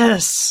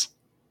 Yes.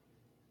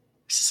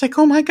 It's just like,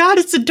 oh my God,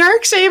 it's a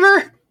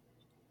Darksaber.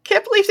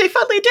 Can't believe they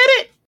finally did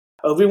it.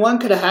 Obi-Wan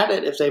could have had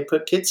it if they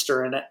put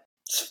Kitster in it.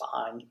 It's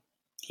fine.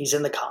 He's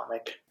in the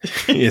comic.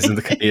 He is in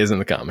the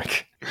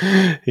comic.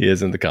 He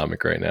is in the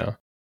comic right now.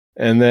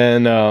 And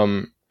then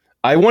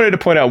I wanted to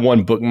point out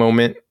one book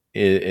moment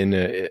and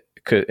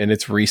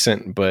it's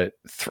recent, but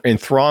in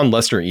Thrawn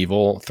Lesser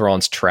Evil,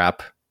 Thrawn's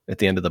trap at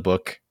the end of the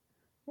book,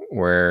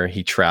 where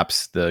he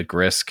traps the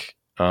Grisk,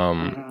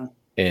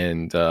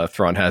 and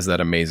Thrawn has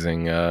that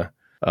amazing.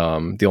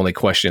 The only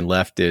question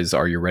left is,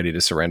 are you ready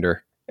to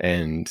surrender?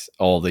 And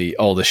all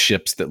the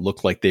ships that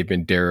look like they've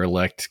been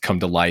derelict come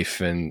to life,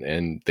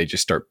 and they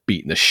just start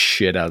beating the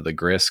shit out of the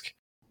Grisk.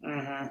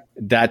 Mm-hmm.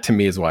 That to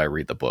me is why I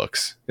read the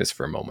books, is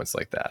for moments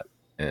like that.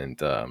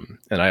 And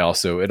I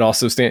also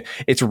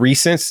it's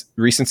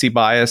recency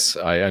bias.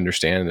 I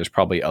understand there's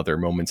probably other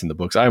moments in the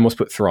books. I almost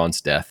put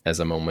Thrawn's death as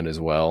a moment as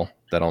well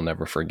that I'll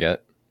never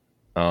forget.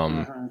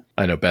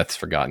 I know Beth's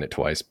forgotten it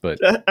twice, but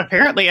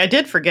apparently I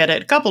did forget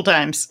it a couple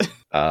times.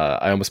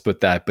 I almost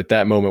put that, but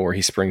that moment where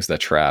he springs that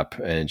trap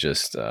and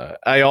just,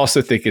 I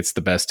also think it's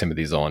the best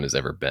Timothy Zahn has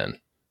ever been.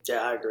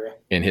 Yeah, I agree.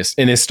 In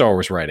his Star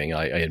Wars writing,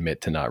 I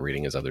admit to not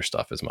reading his other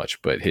stuff as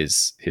much, but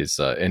his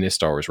in his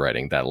Star Wars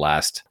writing, that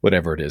last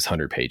whatever it is,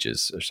 100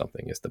 pages or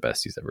something, is the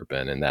best he's ever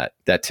been, and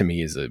that to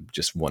me is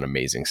just one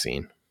amazing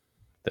scene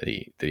that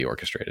he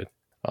orchestrated.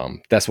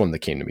 That's one that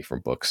came to me from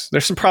books.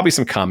 There's probably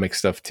some comic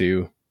stuff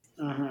too.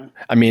 Mm-hmm.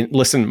 I mean,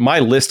 listen, my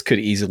list could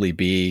easily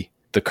be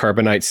the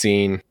Carbonite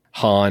scene,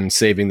 Han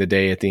saving the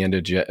day at the end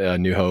of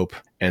New Hope,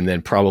 and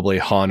then probably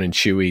Han and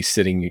Chewie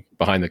sitting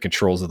behind the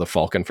controls of the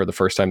Falcon for the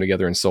first time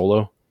together in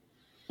Solo.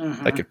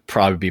 Mm-hmm. That could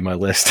probably be my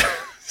list.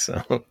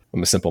 So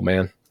I'm a simple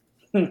man.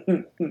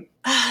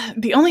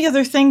 The only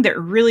other thing that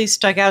really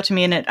stuck out to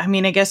me, and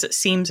I guess it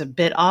seems a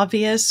bit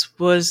obvious,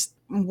 was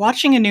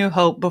watching A New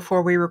Hope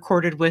before we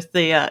recorded with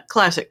the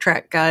Classic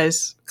Track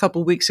guys a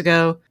couple weeks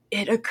ago.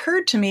 It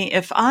occurred to me,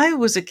 if I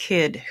was a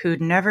kid who'd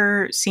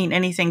never seen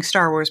anything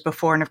Star Wars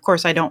before, and of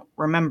course I don't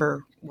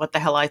remember what the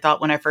hell I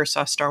thought when I first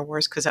saw Star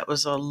Wars, because that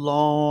was a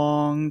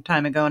long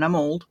time ago and I'm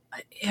old.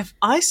 If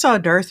I saw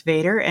Darth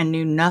Vader and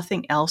knew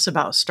nothing else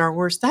about Star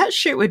Wars, that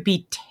shit would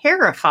be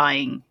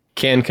terrifying.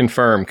 Can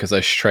confirm, because I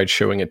tried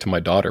showing it to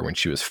my daughter when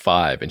she was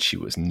 5 and she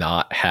was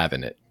not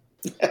having it.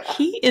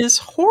 He is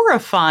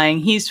horrifying.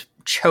 He's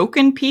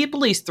choking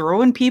people. He's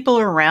throwing people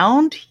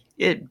around.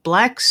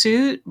 Black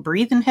suit,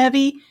 breathing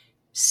heavy.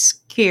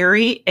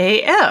 Scary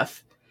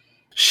AF.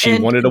 She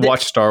wanted to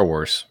watch Star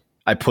Wars.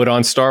 I put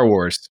on Star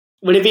Wars.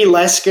 Would it be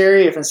less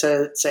scary if instead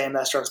of saying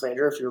that's Darth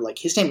Vader, if you're like,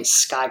 his name is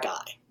Sky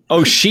Guy?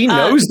 Oh, she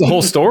knows the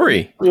whole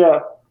story. Yeah.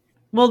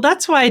 Well,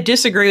 that's why I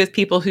disagree with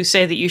people who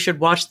say that you should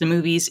watch the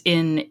movies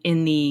in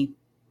the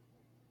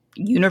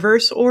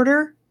universe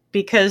order,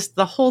 because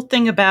the whole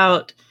thing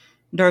about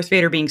Darth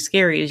Vader being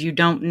scary is you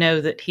don't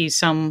know that he's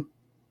some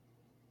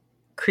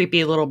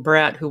creepy little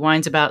brat who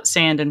whines about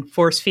sand and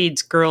force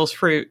feeds girls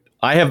fruit.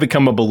 I have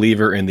become a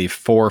believer in the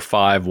 4,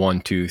 5,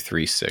 1, 2,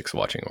 3, 6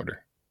 watching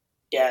order.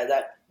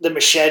 Yeah, the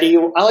machete.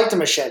 I like the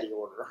machete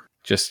order.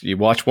 Just you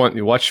watch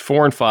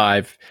 4 and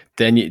 5,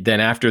 then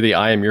after the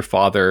I am your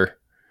father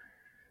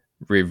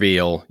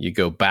reveal, you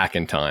go back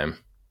in time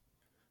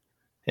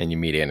and you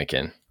meet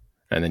Anakin,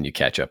 and then you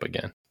catch up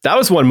again. That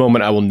was one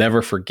moment I will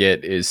never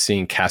forget, is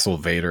seeing Castle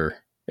Vader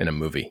in a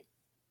movie.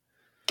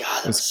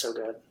 God, that was so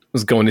good. I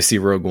was going to see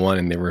Rogue One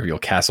and they reveal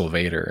Castle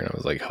Vader, and I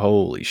was like,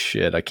 holy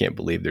shit, I can't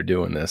believe they're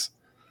doing this.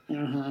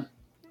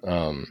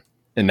 Mm-hmm.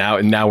 And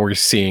now we're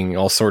seeing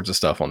all sorts of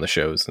stuff on the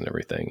shows and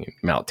everything.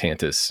 Mount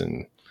Tantus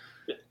and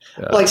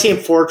like seeing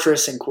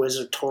Fortress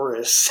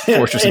Inquisitoris.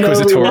 Fortress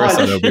Inquisitoris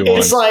on Obi-Wan.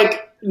 It's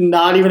like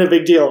not even a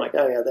big deal. Like,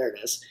 oh yeah, there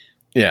it is.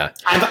 Yeah.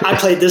 I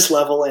played this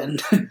level in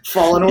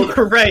Fallen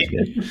Order. Right.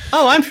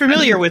 Oh, I'm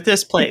familiar with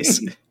this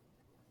place.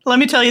 Let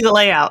me tell you the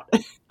layout.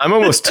 I'm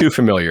almost too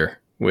familiar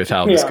with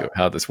how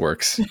this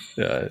works.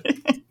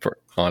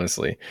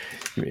 Honestly.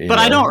 But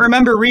I don't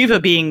remember Reva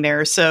being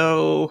there,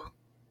 so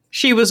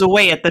she was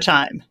away at the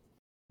time.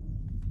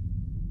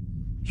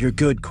 You're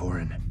good,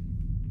 Corran,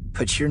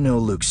 but you're no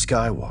Luke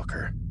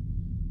Skywalker.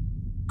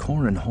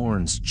 Corran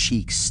Horn's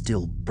cheeks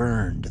still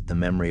burned at the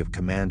memory of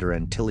Commander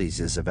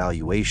Antilles'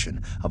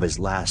 evaluation of his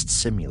last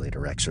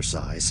simulator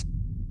exercise.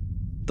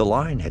 The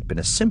line had been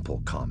a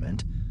simple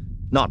comment,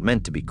 not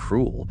meant to be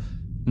cruel,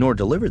 nor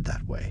delivered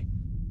that way,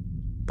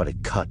 but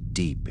it cut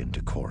deep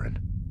into Corran.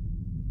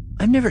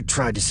 I never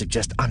tried to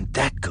suggest I'm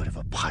that good of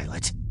a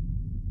pilot.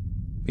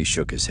 He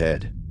shook his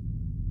head.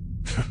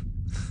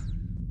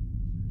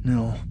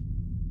 No,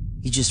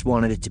 he just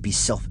wanted it to be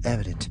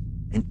self-evident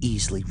and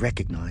easily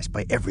recognized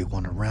by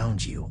everyone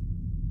around you.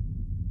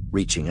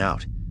 Reaching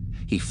out,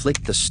 he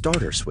flicked the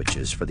starter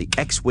switches for the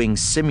X-Wing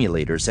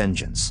simulator's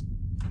engines.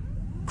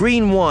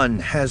 Green 1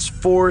 has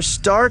 4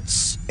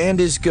 starts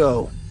and is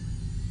go.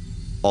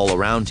 All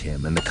around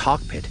him in the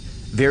cockpit,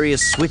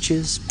 various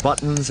switches,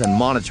 buttons, and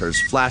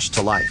monitors flashed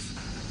to life.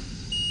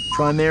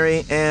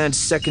 Primary and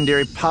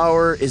secondary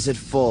power is at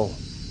full.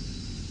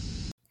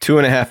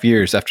 2.5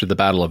 years after the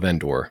Battle of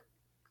Endor,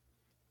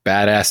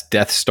 badass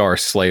Death Star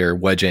Slayer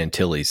Wedge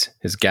Antilles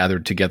has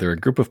gathered together a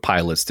group of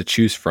pilots to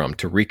choose from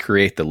to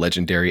recreate the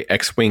legendary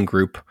X-Wing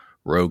group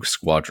Rogue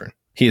Squadron.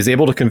 He is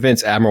able to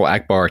convince Admiral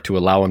Akbar to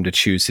allow him to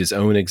choose his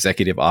own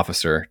executive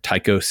officer,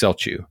 Tycho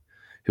Celchu,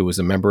 who was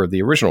a member of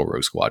the original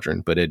Rogue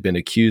Squadron, but had been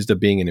accused of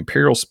being an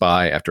Imperial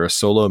spy after a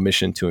solo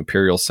mission to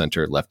Imperial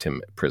Center left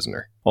him a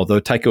prisoner. Although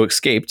Tycho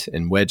escaped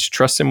and Wedge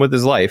trusts him with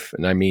his life,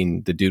 and I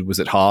mean, the dude was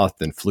at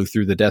Hoth and flew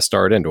through the Death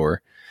Star at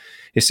Endor,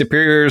 his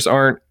superiors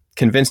aren't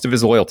convinced of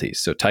his loyalties,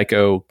 so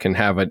Tycho can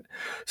have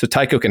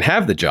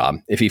the job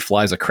if he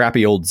flies a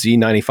crappy old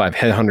Z-95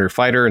 Headhunter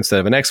fighter instead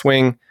of an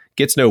X-Wing,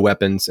 gets no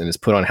weapons, and is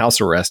put on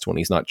house arrest when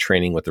he's not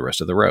training with the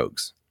rest of the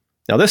rogues.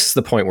 Now, this is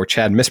the point where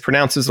Chad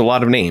mispronounces a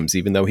lot of names,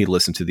 even though he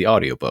listened to the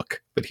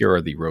audiobook. But here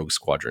are the Rogue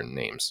Squadron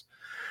names.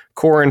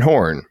 Corran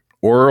Horn,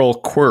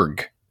 Auril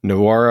Quirg,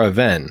 Nawara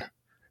Ven,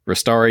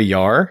 Rastari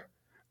Yar,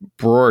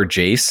 Bror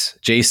Jace.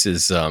 Jace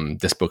is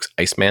this book's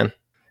Iceman.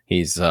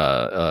 He's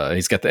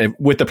got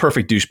with the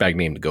perfect douchebag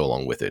name to go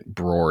along with it,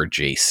 Bror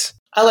Jace.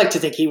 I like to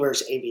think he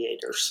wears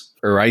aviators.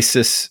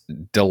 Urisis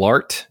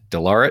Delaret,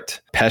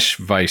 Pesh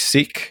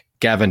Vaisik,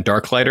 Gavin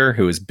Darklighter,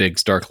 who is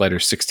Biggs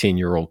Darklighter's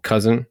 16-year-old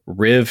cousin,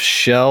 Riv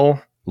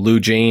Shell, Lou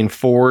Jane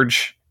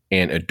Forge,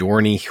 and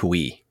Adorni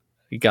Hui.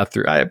 He got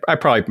through. I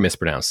probably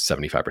mispronounced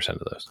 75%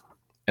 of those.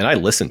 And I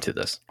listened to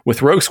this.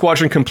 With Rogue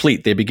Squadron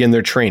complete, they begin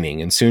their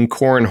training, and soon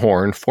Corran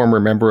Horn, former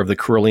member of the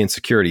Corellian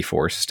security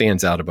force,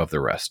 stands out above the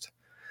rest.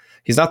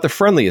 He's not the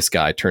friendliest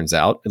guy, turns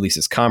out, at least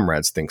his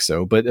comrades think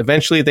so, but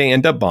eventually they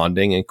end up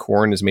bonding, and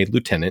Corran is made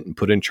lieutenant and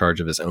put in charge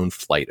of his own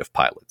flight of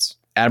pilots.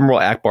 Admiral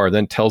Ackbar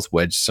then tells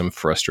Wedge some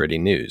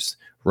frustrating news.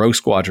 Rogue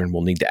Squadron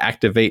will need to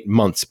activate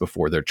months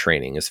before their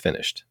training is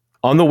finished.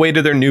 On the way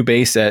to their new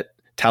base at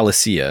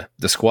Talicia,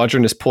 the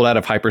squadron is pulled out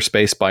of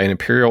hyperspace by an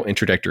Imperial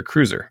interdictor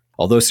cruiser.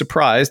 Although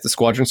surprised, the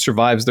squadron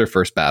survives their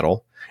first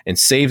battle and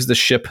saves the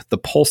ship the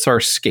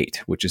Pulsar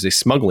Skate, which is a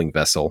smuggling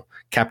vessel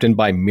captained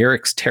by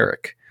Mirix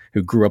Tarek,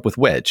 who grew up with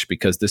Wedge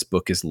because this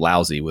book is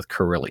lousy with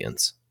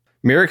Corellians.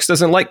 Mirix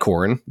doesn't like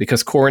Corran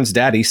because Corran's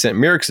daddy sent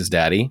Mirix's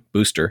daddy,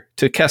 Booster,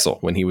 to Kessel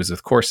when he was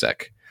with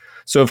Corsac.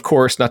 So of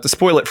course, not to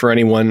spoil it for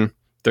anyone,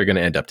 they're going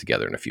to end up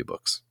together in a few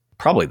books.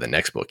 Probably the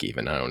next book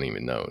even, I don't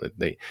even know.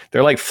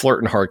 They're like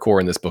flirting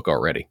hardcore in this book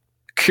already.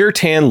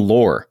 Kirtan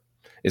Lor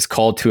is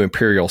called to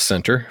Imperial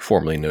Center,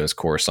 formerly known as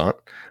Coruscant,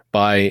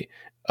 by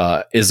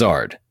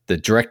Izzard, the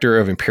director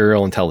of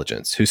Imperial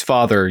Intelligence, whose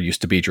father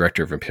used to be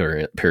director of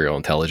Imperial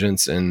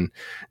Intelligence, and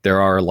there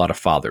are a lot of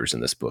fathers in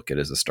this book. It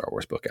is a Star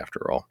Wars book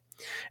after all.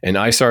 And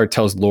Izzard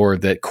tells Lor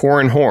that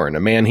Corran Horn,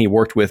 a man he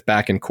worked with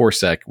back in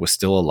Corsac, was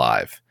still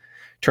alive.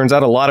 Turns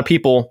out a lot of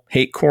people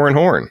hate Corran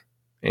Horn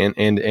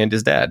and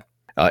his dad.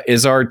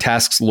 Izzard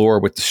tasks Lor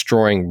with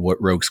destroying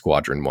Rogue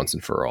Squadron once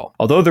and for all.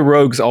 Although the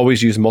Rogues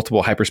always use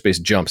multiple hyperspace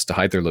jumps to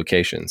hide their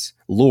locations,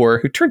 Lor,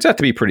 who turns out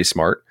to be pretty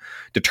smart,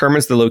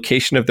 determines the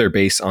location of their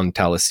base on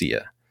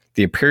Talicia.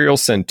 The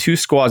Imperials send 2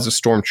 squads of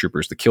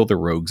stormtroopers to kill the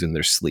Rogues in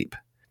their sleep.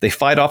 They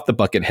fight off the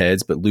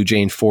Bucketheads, but Lou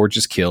Jane Forge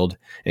is killed,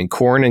 and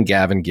Corran and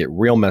Gavin get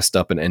real messed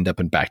up and end up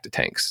in bacta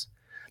tanks.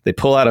 They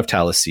pull out of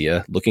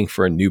Talicia, looking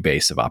for a new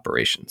base of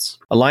operations.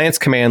 Alliance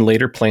Command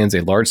later plans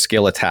a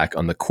large-scale attack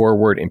on the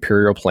core-word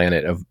Imperial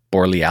planet of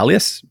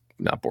Borealis?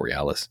 Not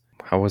Borealis.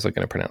 How was I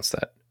going to pronounce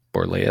that?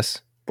 Borleas?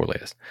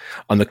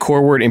 On the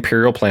core-word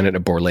Imperial planet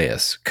of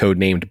Borleas,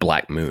 codenamed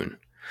Black Moon.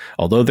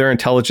 Although their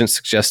intelligence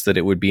suggests that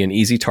it would be an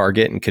easy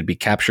target and could be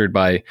captured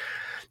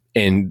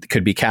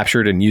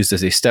and used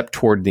as a step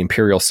toward the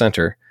Imperial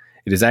Center,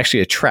 it is actually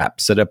a trap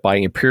set up by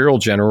Imperial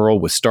General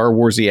with Star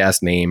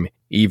Wars-y-ass name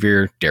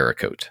Evir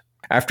Dericote.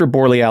 After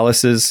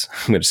Borealis's,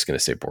 I'm just going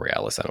to say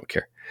Borealis, I don't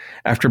care.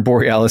 After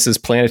Borealis's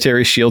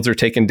planetary shields are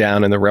taken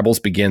down and the rebels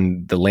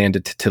begin to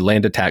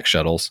land attack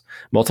shuttles,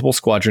 multiple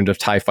squadrons of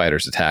TIE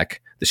fighters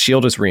attack, the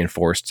shield is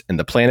reinforced, and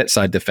the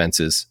planet-side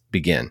defenses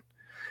begin.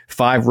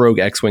 5 rogue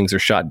X-Wings are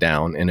shot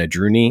down, and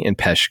Adruni and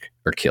Peshk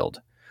are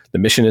killed. The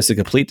mission is a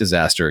complete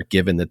disaster,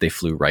 given that they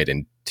flew right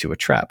into a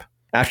trap.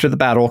 After the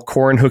battle,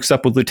 Corran hooks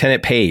up with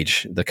Lieutenant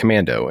Page, the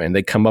commando, and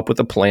they come up with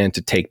a plan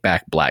to take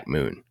back Black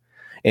Moon.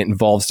 It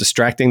involves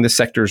distracting the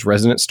sector's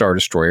resident Star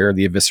Destroyer,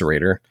 the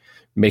Eviscerator,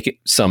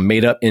 make some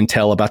made-up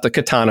intel about the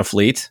Katana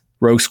fleet,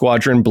 Rogue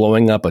Squadron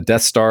blowing up a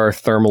Death Star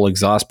thermal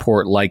exhaust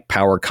port-like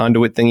power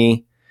conduit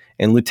thingy,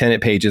 and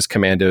Lieutenant Page's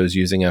commandos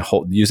using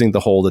the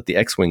hole that the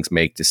X-Wings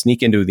make to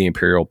sneak into the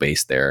Imperial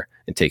base there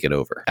and take it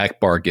over.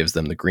 Ackbar gives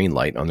them the green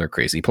light on their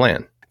crazy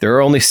plan. There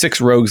are only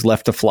 6 rogues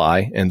left to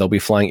fly, and they'll be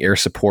flying air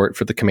support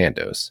for the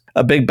commandos.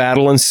 A big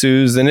battle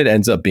ensues, and it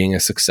ends up being a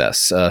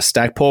success.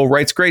 Stackpole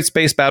writes great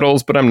space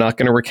battles, but I'm not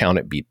going to recount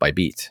it beat by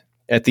beat.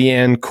 At the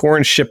end,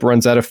 Corran's ship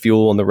runs out of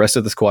fuel, and the rest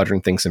of the squadron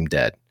thinks him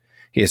dead.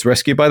 He is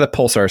rescued by the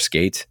Pulsar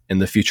Skate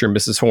and the future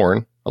Mrs.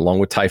 Horn, along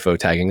with Typho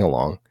tagging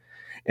along,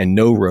 and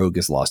no rogue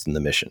is lost in the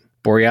mission.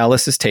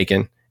 Borealis is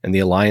taken, and the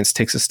Alliance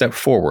takes a step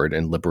forward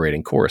in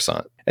liberating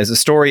Coruscant. As the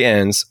story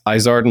ends,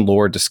 Izzard and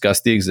Lor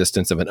discuss the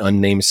existence of an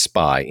unnamed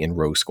spy in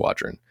Rogue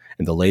Squadron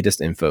and the latest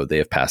info they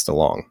have passed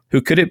along.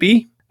 Who could it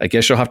be? I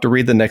guess you'll have to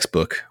read the next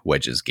book,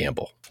 Wedge's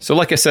Gamble. So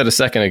like I said a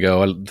second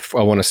ago,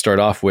 I want to start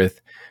off with,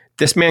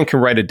 this man can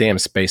write a damn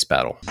space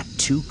battle. At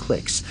 2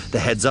 clicks, the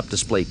heads-up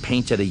display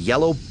painted a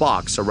yellow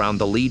box around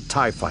the lead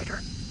TIE fighter.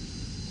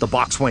 The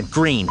box went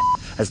green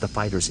as the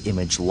fighter's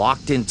image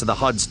locked into the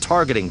HUD's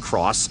targeting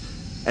cross,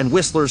 and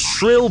Whistler's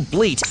shrill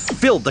bleat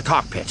filled the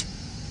cockpit.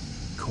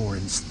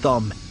 Corran's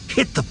thumb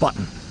hit the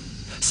button,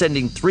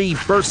 sending 3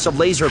 bursts of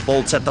laser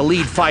bolts at the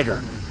lead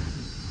fighter.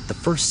 The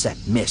first set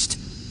missed,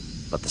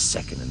 but the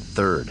second and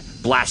third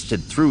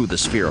blasted through the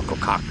spherical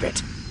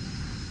cockpit.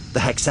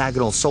 The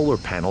hexagonal solar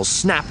panels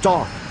snapped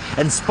off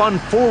and spun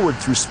forward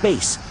through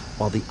space,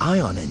 while the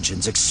ion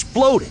engines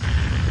exploded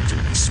into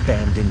an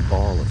expanding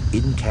ball of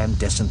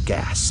incandescent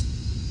gas.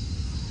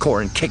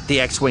 Corran kicked the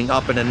X-Wing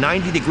up in a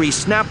 90-degree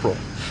snap roll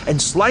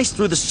and sliced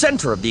through the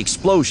center of the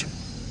explosion.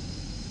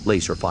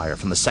 Laser fire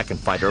from the second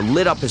fighter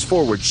lit up his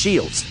forward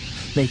shields,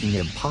 making it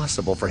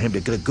impossible for him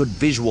to get a good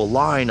visual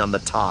line on the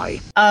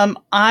TIE.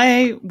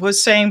 I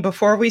was saying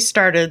before we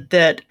started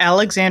that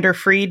Alexander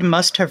Freed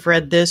must have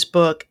read this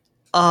book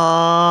a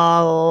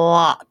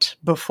lot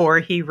before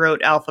he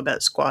wrote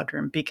Alphabet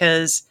Squadron,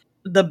 because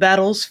the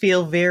battles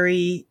feel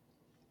very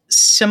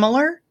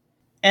similar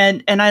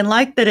And I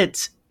like that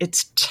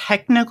it's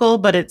technical,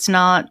 but it's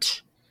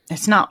not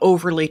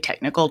overly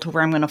technical to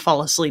where I'm going to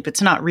fall asleep.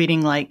 It's not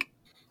reading like,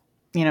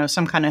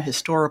 some kind of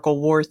historical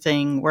war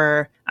thing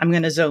where I'm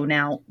going to zone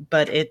out,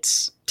 but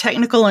it's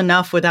technical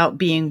enough without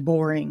being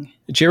boring.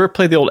 Did you ever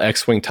play the old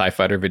X-Wing TIE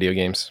Fighter video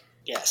games?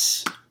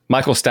 Yes.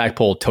 Michael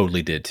Stackpole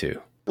totally did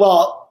too.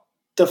 Well,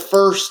 the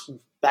first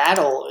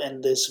battle in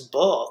this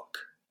book,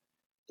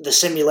 the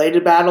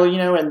simulated battle,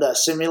 in the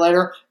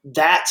simulator,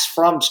 that's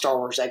from Star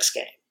Wars X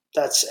game.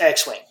 That's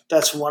X-Wing.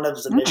 That's one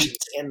of the missions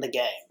in the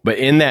game. But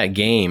in that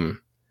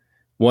game,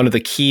 one of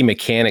the key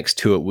mechanics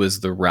to it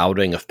was the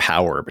routing of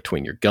power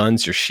between your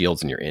guns, your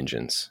shields, and your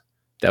engines.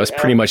 That was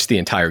pretty much the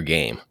entire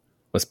game,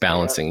 was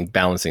balancing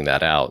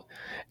that out.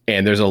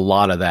 And there's a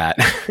lot of that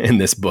in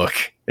this book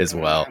as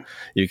well.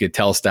 You could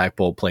tell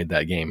Stackpole played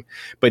that game.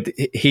 But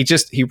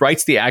he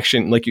writes the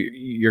action, like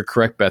you're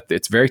correct, Beth.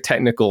 It's very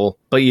technical,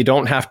 but you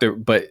don't have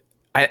to,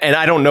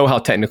 I don't know how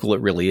technical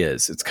it really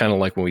is. It's kind of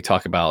like when we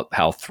talk about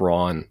how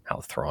Zahn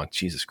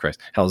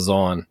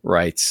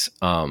writes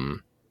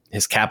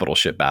his capital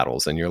ship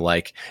battles, and you're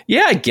like,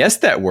 yeah, I guess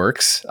that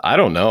works. I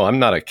don't know. I'm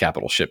not a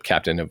capital ship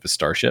captain of a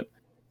starship.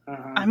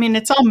 I mean,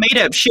 it's all made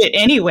up shit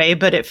anyway,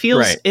 but it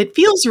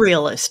feels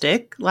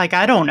realistic. Like,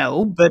 I don't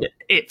know, but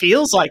it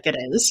feels like it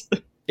is.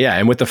 Yeah,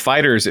 and with the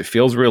fighters, it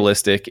feels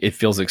realistic. It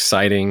feels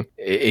exciting.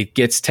 It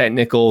gets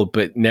technical,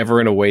 but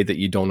never in a way that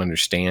you don't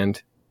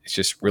understand. It's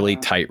just really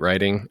tight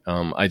writing.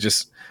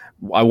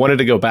 I wanted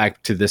to go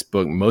back to this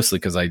book mostly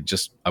because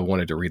I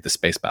wanted to read the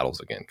space battles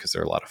again because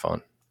they're a lot of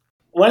fun.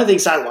 One of the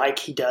things I like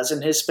he does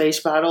in his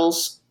space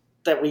battles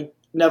that we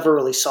never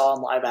really saw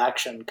in live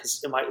action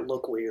because it might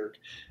look weird,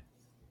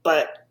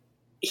 but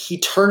he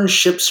turns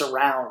ships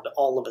around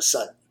all of a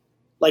sudden.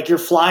 Like you're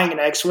flying an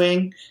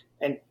X-Wing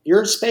and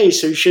you're in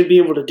space, so you should be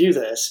able to do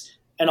this.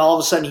 And all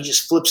of a sudden he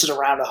just flips it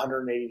around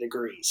 180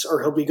 degrees,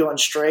 or he'll be going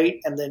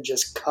straight and then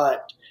just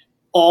cut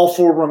all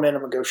forward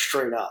momentum and go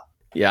straight up.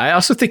 Yeah, I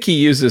also think he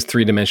uses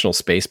three-dimensional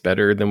space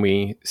better than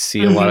we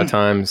see a lot of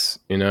times.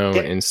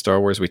 In Star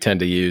Wars, we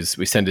tend to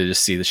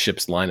just see the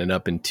ships lining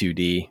up in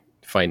 2D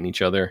fighting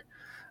each other.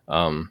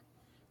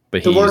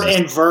 But the word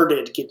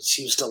inverted gets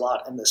used a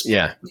lot in this book.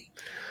 Yeah.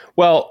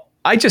 Well,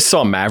 I just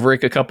saw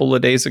Maverick a couple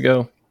of days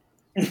ago,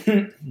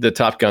 the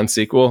Top Gun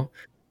sequel,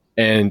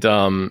 and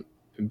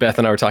Beth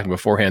and I were talking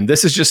beforehand.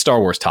 This is just Star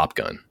Wars Top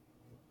Gun.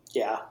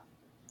 Yeah.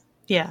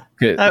 Yeah,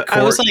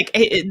 I was like,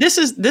 hey, this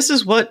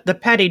is what the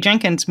Patty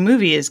Jenkins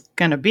movie is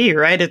going to be,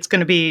 right? It's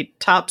going to be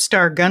Top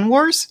Star Gun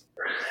Wars.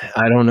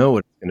 I don't know what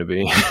it's going to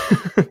be.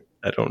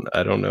 I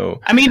don't know.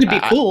 I mean, it'd be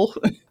cool.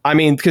 I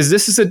mean, because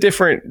this is a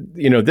different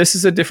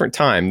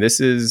time. This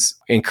is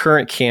in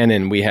current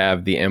canon. We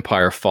have the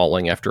Empire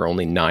falling after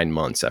only 9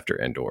 months after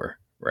Endor,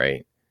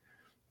 right?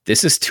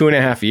 This is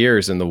 2.5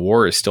 years, and the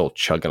war is still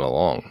chugging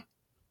along.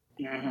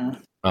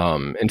 Mm-hmm.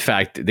 In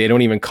fact, they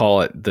don't even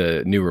call it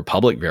the New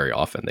Republic very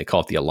often. They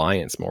call it the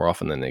Alliance more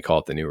often than they call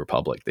it the New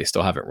Republic. They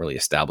still haven't really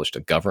established a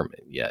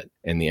government yet,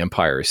 and the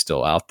Empire is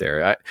still out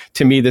there.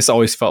 To me, this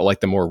always felt like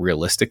the more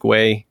realistic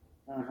way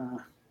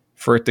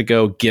for it to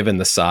go, given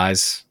the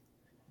size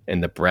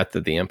and the breadth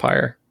of the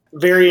Empire.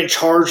 Very in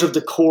charge of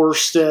the core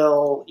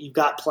still. You've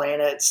got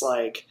planets.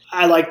 Like,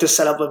 I like the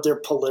setup of they're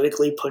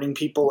politically putting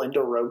people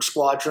into Rogue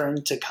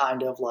Squadron to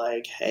kind of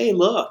like, hey,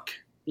 look,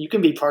 you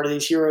can be part of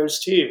these heroes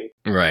too.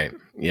 Right.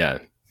 Yeah.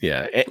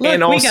 Yeah. Look,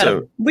 and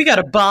also we got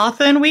a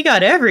Bothan. We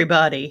got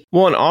everybody.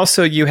 Well, and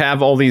also you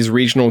have all these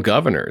regional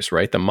governors,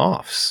 right? The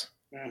Moffs.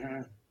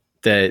 Mm-hmm.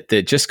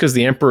 That just because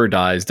the Emperor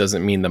dies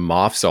doesn't mean the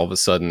Moffs all of a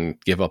sudden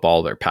give up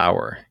all their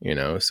power,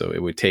 so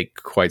it would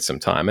take quite some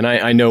time. And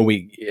I know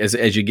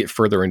as you get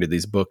further into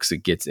these books, it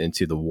gets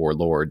into the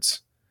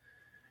warlords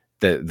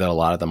that a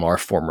lot of them are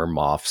former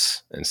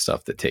Moffs and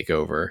stuff that take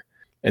over.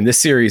 And this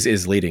series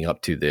is leading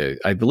up to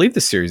I believe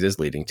the series is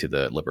leading to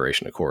the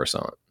liberation of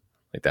Coruscant.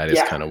 Like that is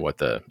kind of what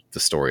the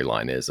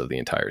storyline is of the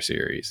entire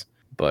series.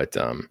 But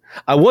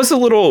I was a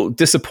little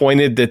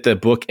disappointed that the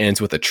book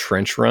ends with a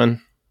trench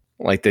run,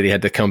 like that he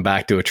had to come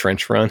back to a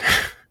trench run.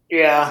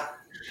 Yeah.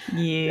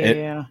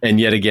 Yeah. And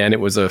yet again,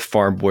 it was a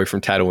farm boy from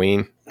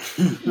Tatooine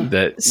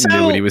that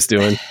knew what he was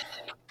doing.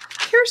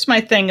 Here's my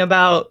thing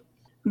about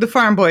the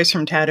farm boys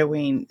from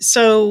Tatooine.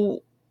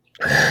 So...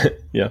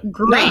 yeah,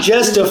 great. Not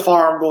just a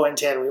farm boy in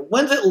Tatooine,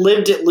 one that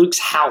lived at Luke's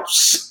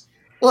house.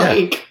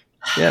 Like,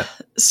 yeah.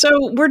 So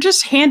we're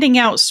just handing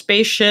out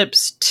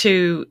spaceships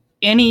to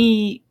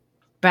any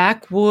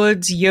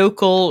backwoods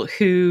yokel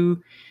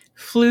who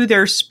flew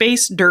their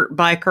space dirt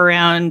bike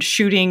around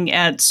shooting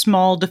at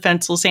small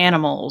defenseless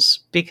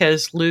animals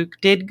because Luke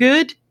did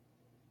good.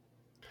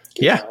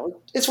 Yeah,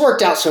 it's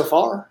worked out so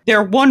far.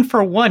 They're 1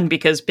 for 1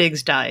 because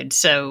Biggs died.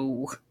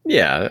 So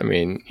yeah, I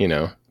mean,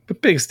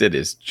 but Biggs did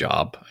his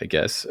job, I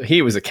guess.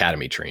 He was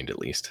academy trained, at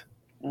least.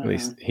 At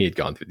least he had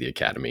gone through the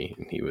academy,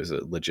 and he was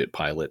a legit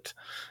pilot.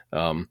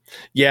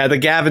 Yeah, the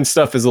Gavin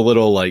stuff is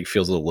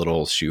feels a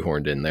little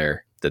shoehorned in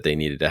there, that they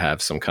needed to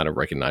have some kind of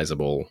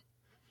recognizable.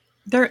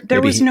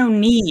 There was no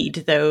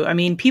need, though. I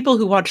mean, people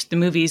who watched the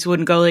movies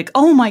wouldn't go like,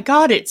 "Oh my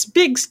God, it's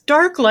Biggs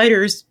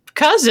Darklighter's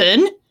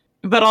cousin."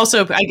 But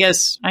also, I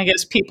guess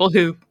people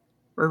who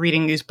are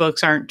reading these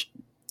books aren't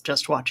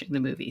just watching the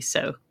movie.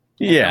 So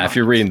yeah, if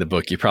you're reading the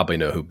book, you probably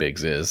know who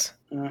Biggs is.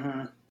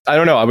 Mm-hmm. I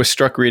don't know. I was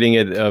struck reading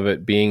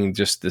it being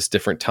just this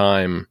different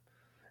time,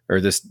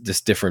 or this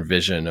different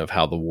vision of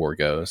how the war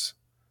goes.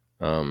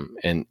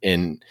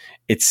 And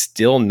it's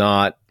still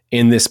not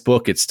in this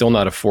book. It's still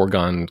not a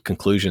foregone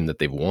conclusion that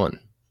they've won.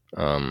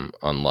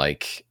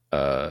 Unlike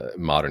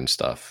modern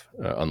stuff,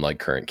 unlike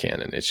current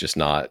canon, it's just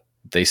not.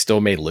 They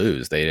still may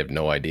lose. They have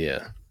no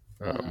idea,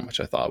 which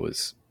I thought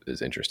is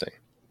interesting.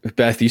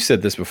 Beth, you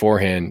said this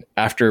beforehand.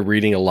 After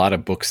reading a lot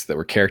of books that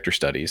were character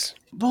studies,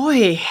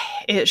 boy,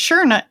 it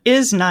sure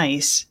is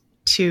nice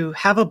to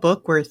have a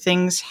book where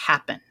things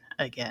happen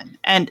again.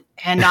 And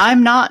I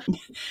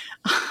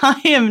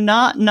am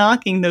not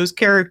knocking those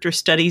character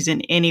studies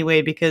in any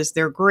way, because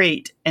they're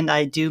great. And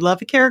I do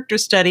love a character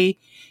study,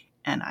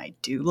 and I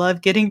do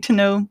love getting to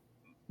know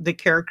the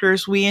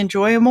characters we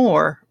enjoy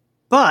more.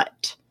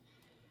 But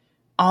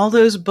all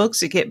those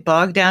books that get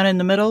bogged down in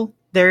the middle,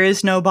 there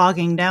is no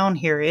bogging down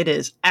here. It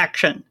is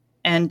action.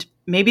 And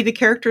maybe the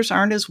characters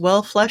aren't as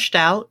well fleshed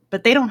out,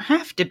 but they don't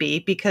have to be,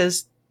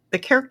 because the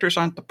characters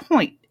aren't the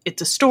point.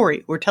 It's a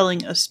story. We're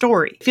telling a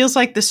story. It feels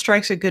like this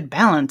strikes a good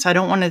balance. I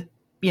don't want to,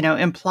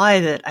 imply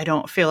that I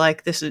don't feel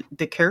like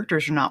the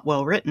characters are not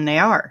well written. They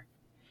are.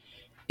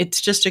 It's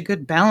just a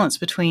good balance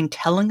between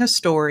telling a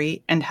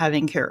story and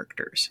having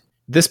characters.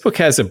 This book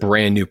has a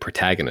brand new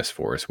protagonist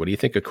for us. What do you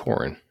think of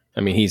Corran?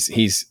 I mean, he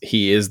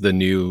is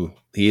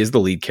the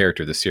lead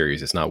character of the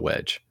series. It's not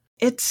Wedge.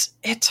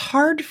 It's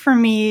hard for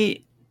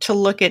me to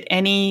look at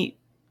any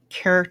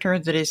character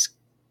that is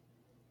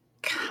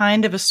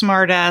kind of a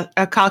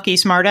cocky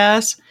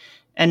smartass,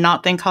 and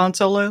not think Han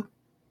Solo.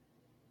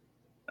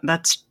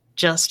 That's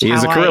just how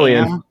I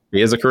am.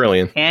 He is a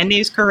Corellian. And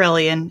he's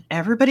Corellian.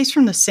 Everybody's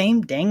from the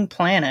same dang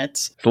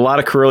planets. There's a lot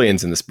of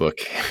Corellians in this book.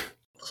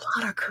 A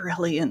lot of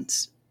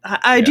Corellians.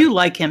 I do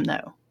like him,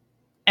 though.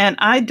 And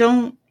I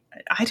don't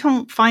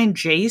find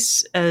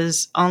Jace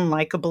as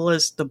unlikable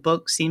as the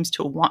book seems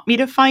to want me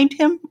to find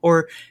him,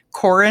 or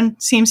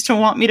Corran seems to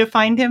want me to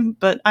find him.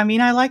 But I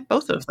mean, I like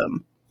both of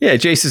them. Yeah,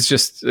 Jace is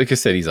just, like I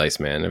said, he's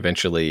Iceman.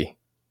 Eventually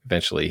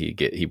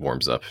he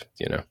warms up,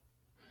 No.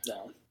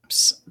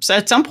 So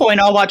at some point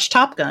I'll watch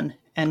Top Gun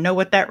and know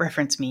what that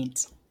reference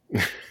means.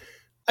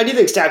 I do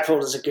think Stackpole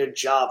does a good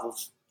job of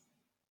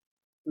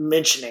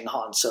mentioning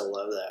Han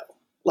Solo, though.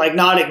 Like,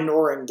 not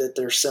ignoring that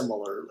they're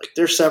similar. Like,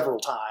 there's several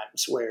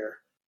times where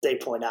they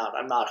point out,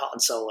 I'm not Han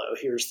Solo,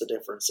 here's the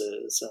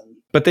differences.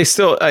 But they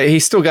still,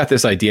 he's still got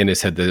this idea in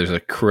his head that there's a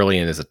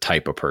Corellian as a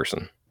type of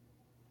person.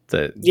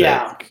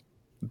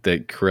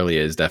 That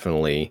Corellia is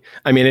definitely,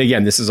 I mean,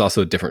 again, this is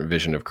also a different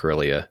vision of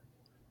Corellia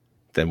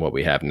than what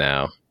we have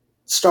now.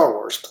 Star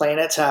Wars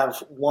planets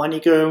have one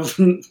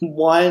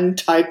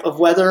type of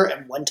weather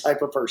and one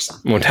type of person.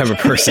 One type of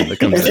person that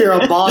comes If you're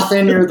a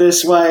Bothan, you're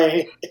this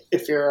way.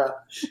 If you're a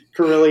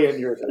Corellian,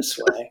 you're this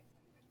way.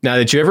 Now,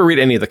 did you ever read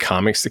any of the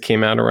comics that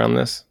came out around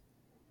this?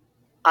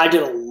 I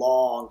did a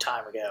long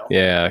time ago.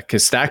 Yeah,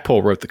 because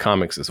Stackpole wrote the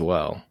comics as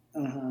well.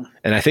 Mm-hmm.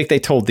 And I think they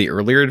told the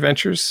earlier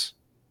adventures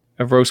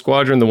of Rogue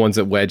Squadron, the ones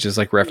that Wedge is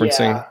like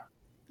referencing. Yeah.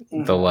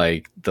 Mm-hmm.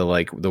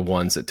 The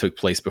ones that took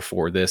place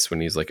before this,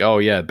 when he's like, oh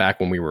yeah, back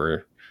when we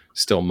were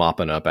still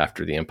mopping up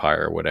after the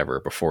Empire or whatever,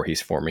 before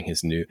he's forming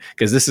his new,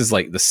 because this is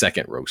like the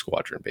second Rogue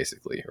Squadron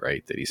basically,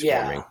 right? That he's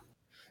forming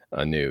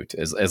a new,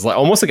 as like,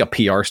 almost like a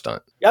PR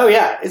stunt. Oh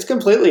yeah, it's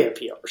completely a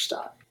PR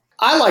stunt.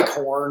 I like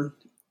Horn.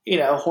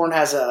 Horn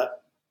has a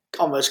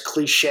almost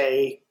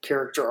cliche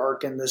character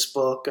arc in this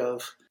book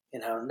of,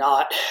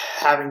 not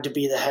having to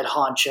be the head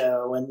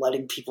honcho and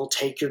letting people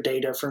take your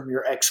data from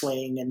your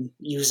X-Wing and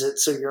use it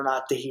so you're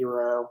not the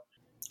hero.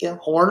 Yeah,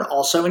 Horn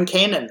also in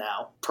canon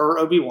now, per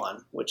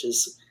Obi-Wan, which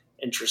is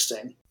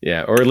interesting.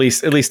 Yeah, or at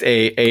least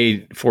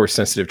a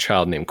Force-sensitive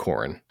child named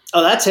Corran.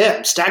 Oh, that's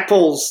him.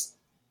 Stackpole's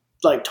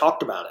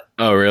talked about it.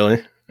 Oh,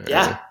 really?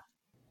 Yeah,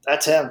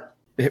 that's him.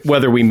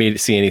 Whether we may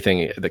see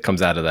anything that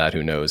comes out of that,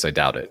 who knows? I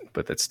doubt it,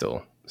 but that's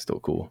still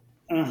cool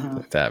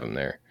to have him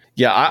there.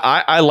 Yeah,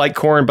 I like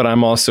Corran, but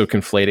I'm also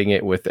conflating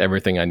it with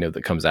everything I know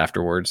that comes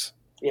afterwards.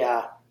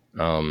 Yeah.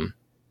 And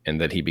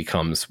that he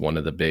becomes one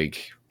of the big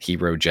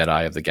hero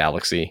Jedi of the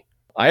galaxy.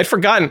 I had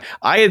forgotten.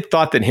 I had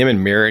thought that him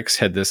and Merrick's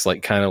had this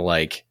kind of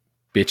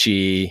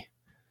bitchy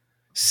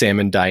Sam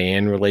and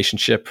Diane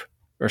relationship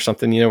or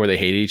something, where they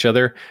hated each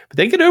other. But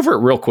they get over it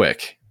real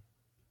quick.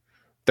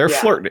 They're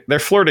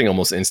flirting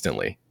almost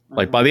instantly. Mm-hmm.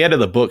 Like by the end of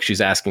the book,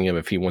 she's asking him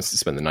if he wants to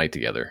spend the night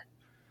together.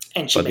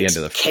 And she makes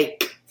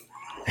cake.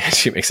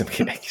 She makes him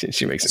cake.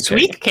 She makes him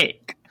sweet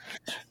cake.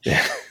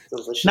 Yeah.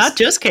 Delicious. Not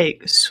just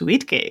cake,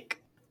 sweet cake.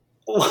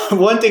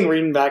 One thing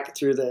reading back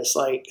through this,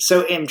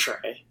 so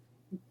M-Tray,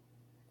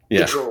 the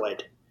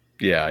droid.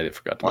 Yeah, I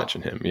forgot to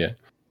mention him. Yeah.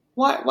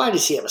 Why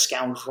does he have a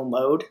scoundrel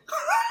mode?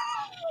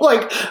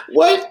 What?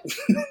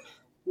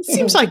 It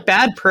seems like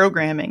bad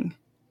programming.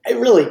 It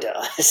really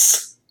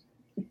does.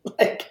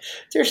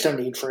 There's no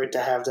need for it to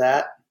have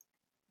that.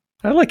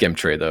 I like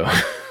M-Tray though.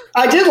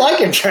 I did like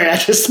him, Trey. I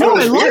just thought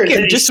it was weird. Like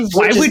him. Just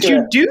why would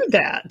you do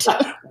that?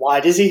 Why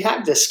does he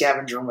have this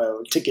scavenger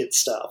mode to get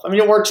stuff? I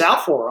mean, it works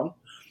out for him.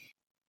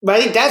 But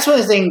I think that's one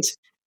of the things.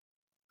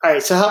 All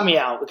right, so help me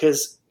out,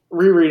 because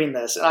rereading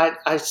this, and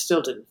I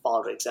still didn't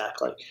follow it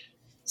exactly.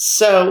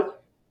 So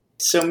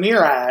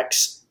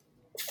Mirax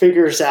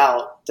figures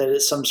out that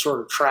it's some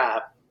sort of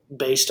trap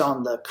based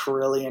on the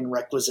Carillion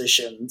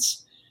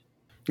requisitions.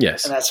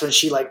 Yes. And that's when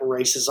she like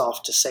races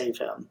off to save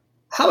him.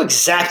 How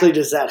exactly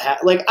does that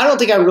happen? Like, I don't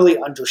think I really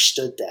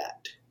understood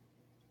that.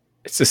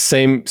 It's the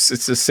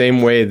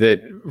same way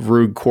that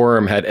Rug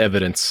Quorum had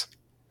evidence.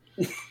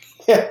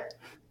 Yeah.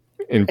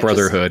 In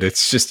Brotherhood,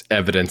 it's just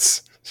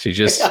evidence. She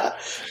just, Yeah.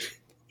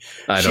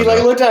 I don't She know.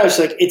 like looked at it, she's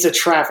like, it's a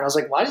trap. And I was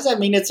like, why does that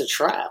mean it's a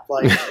trap?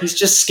 Like, he's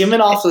just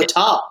skimming off the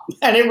top.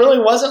 And it really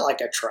wasn't like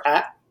a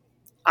trap.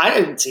 I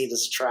didn't see it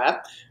as a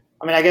trap.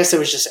 I mean, I guess there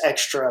was just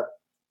extra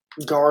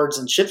guards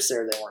and ships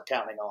there they weren't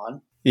counting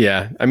on.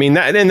 Yeah, I mean,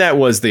 that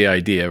was the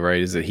idea,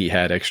 right? Is that he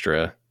had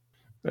extra,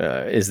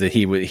 is that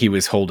he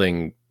was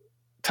holding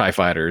TIE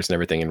fighters and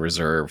everything in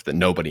reserve that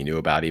nobody knew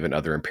about, even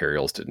other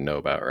Imperials didn't know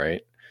about,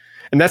 right?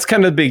 And that's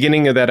kind of the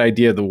beginning of that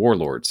idea of the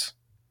warlords.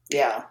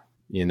 Yeah.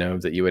 You know,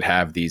 that you would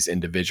have these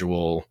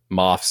individual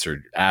Moffs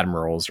or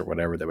admirals or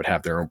whatever that would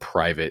have their own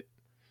private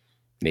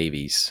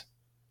navies.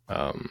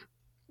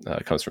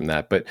 Comes from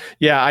that. But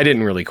yeah, I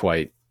didn't really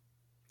quite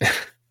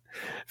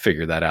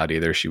figure that out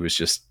either. She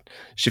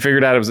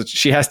figured out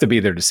she has to be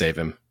there to save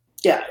him.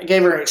 Yeah, it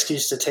gave her an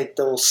excuse to take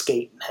the little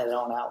skate and head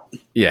on out.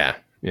 Yeah,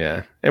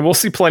 yeah. And we'll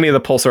see plenty of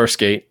the Pulsar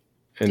skate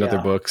in other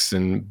books,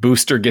 and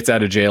Booster gets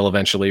out of jail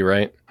eventually,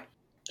 right?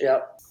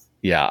 Yep.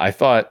 Yeah, I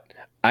thought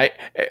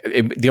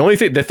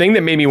the thing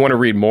that made me want to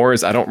read more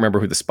is I don't remember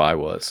who the spy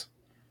was.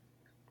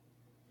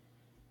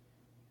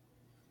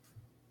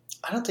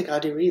 I don't think I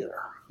do either.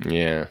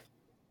 Yeah.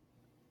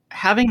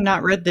 Having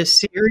not read this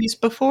series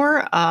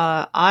before,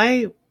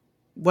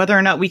 whether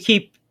or not we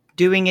keep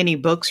doing any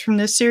books from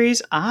this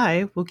series,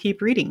 I will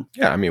keep reading.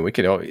 Yeah, I mean, we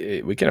can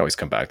always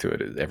come back to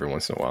it every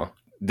once in a while.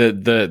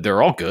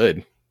 They're all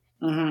good.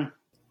 Mm-hmm.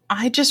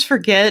 I just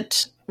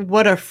forget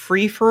what a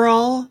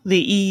free-for-all the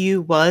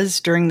EU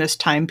was during this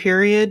time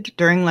period,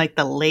 during like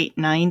the late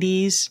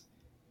 90s.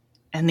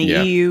 And the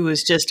EU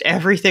was just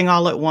everything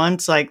all at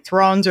once. Like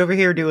Thrawn's over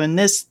here doing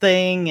this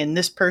thing, and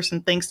this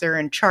person thinks they're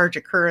in charge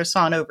of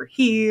Coruscant over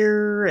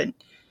here. And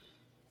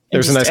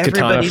there's a nice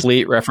Katana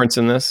fleet reference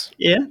in this.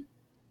 Yeah.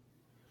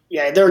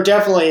 Yeah, there were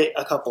definitely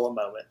a couple of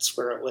moments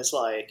where it was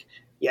like,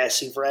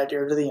 yes, you've read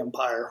Heir to the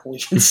Empire. We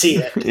can see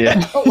it.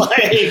 Yeah.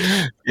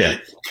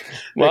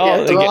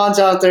 Well, Thrawn's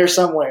out there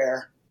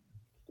somewhere.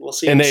 We'll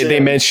see. And they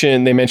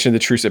mentioned the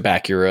Truce at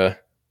Bakura.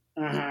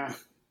 Mm-hmm.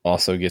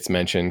 Also gets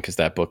mentioned because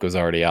that book was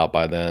already out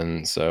by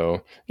then.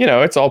 So, you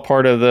know, it's all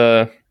part of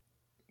the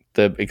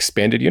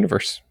expanded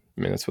universe.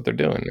 I mean, that's what they're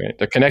doing, right?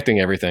 They're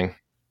connecting everything.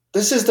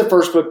 This is the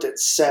first book that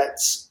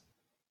sets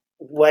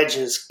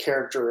Wedge's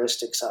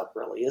characteristics up,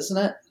 really, isn't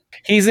it?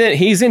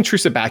 He's in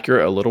Truce at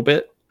Bakura a little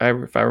bit,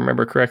 if I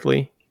remember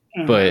correctly.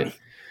 Mm-hmm.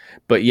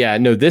 But yeah,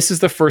 no, this is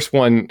the first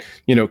one,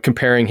 you know,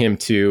 comparing him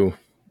to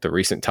the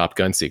recent Top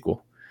Gun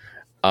sequel.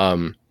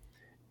 In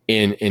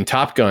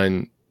Top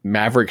Gun,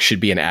 Maverick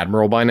should be an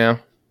admiral by now,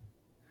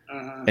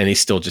 and he's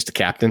still just a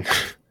captain,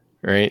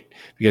 right?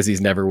 Because he's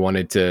never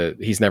wanted to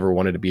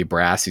be a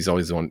brass. He's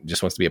always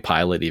just wants to be a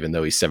pilot, even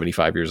though he's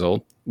 75 years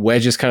old.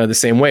 Wedge is kind of the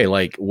same way.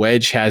 Like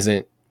Wedge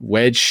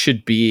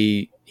should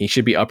be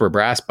upper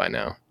brass by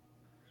now.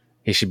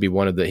 He should be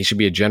he should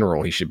be a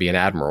general. He should be an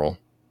admiral.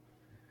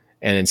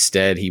 And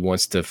instead he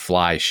wants to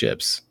fly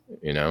ships,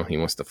 you know, he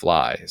wants to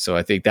fly. So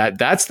I think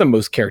that's the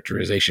most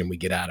characterization we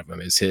get out of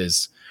him, is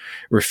his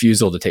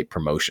refusal to take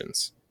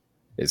promotions.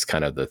 Is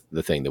kind of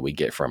the thing that we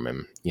get from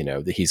him, you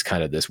know, that he's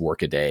kind of this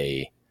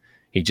workaday.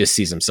 He just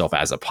sees himself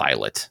as a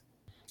pilot.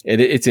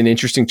 It's an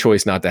interesting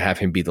choice not to have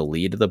him be the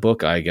lead of the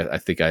book. I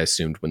think I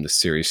assumed when the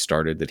series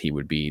started that he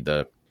would be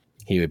the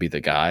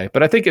guy,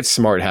 but I think it's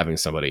smart having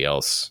somebody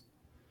else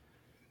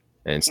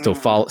and still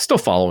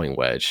following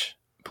Wedge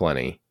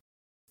plenty.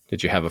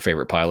 Did you have a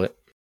favorite pilot?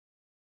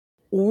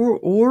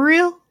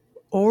 Oriel,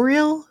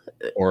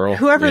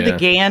 whoever the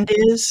Gand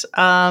is,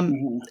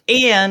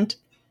 and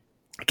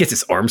gets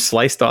his arm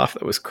sliced off.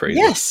 That was crazy.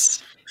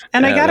 Yes.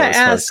 And I gotta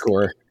ask,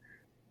 hardcore.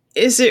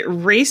 Is it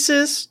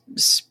racist,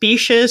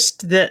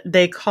 speciest that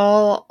they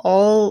call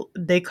all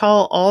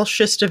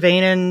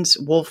Shistovanans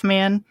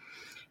Wolfman?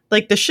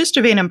 Like the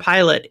Shistovanan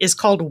pilot is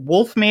called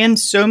Wolfman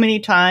so many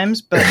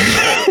times, but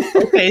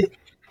okay.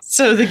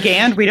 So the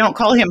Gand, we don't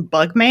call him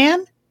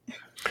Bugman?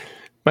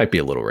 Might be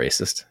a little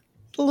racist.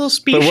 A little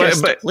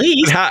specious, at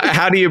least.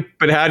 How do you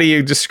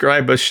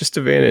describe a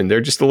Shistovanan? They're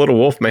just a little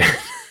wolfman.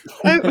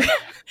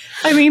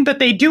 I mean, but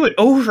they do it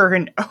over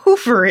and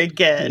over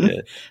again.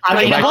 Yeah.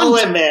 I mean, I'll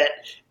admit,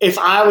 if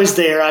I was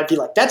there, I'd be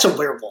like, that's a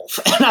werewolf.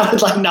 And I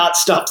would like not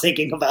stop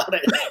thinking about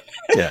it.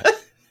 Yeah.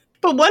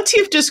 But once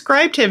you've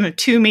described him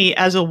to me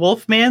as a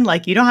wolf man,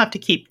 like, you don't have to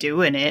keep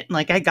doing it.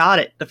 Like, I got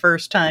it the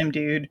first time,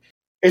 dude.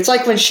 It's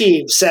like when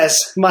Sheev says,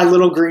 my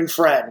little green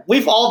friend.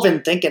 We've all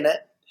been thinking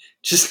it.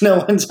 Just no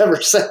one's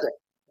ever said it.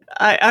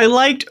 I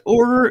liked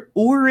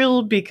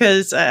Auril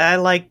because I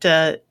liked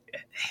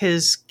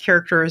his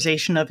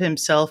characterization of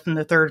himself in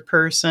the third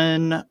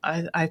person.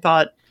 I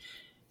thought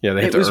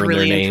it was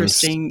really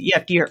interesting. You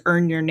have to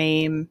earn your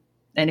name,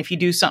 and if you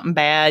do something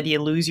bad, you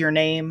lose your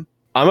name.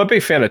 I'm a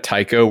big fan of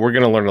Tycho. We're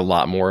going to learn a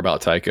lot more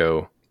about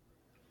Tycho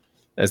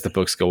as the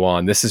books go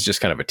on. This is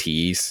just kind of a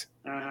tease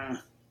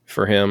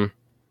for him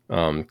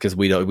because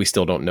we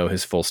still don't know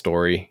his full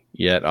story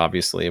yet,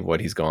 obviously, of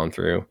what he's gone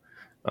through.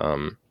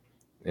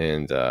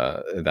 And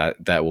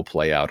that will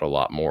play out a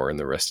lot more in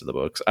the rest of the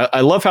books.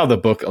 I love how the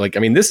book,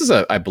 this is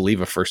I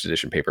believe a first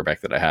edition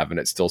paperback that I have, and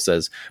it still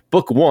says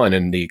book 1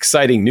 in the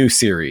exciting new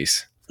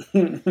series.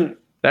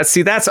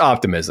 That's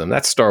optimism.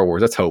 That's Star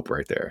Wars. That's hope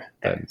right there.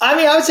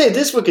 I would say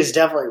this book is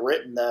definitely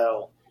written,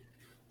 though.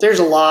 There's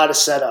a lot of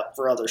setup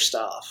for other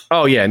stuff.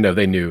 Oh yeah, no,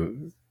 they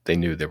knew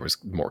there was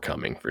more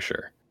coming for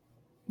sure.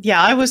 Yeah,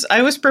 I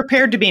was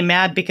prepared to be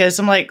mad because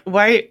I'm like,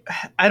 why?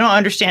 I don't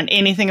understand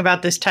anything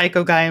about this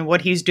Tycho guy and what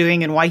he's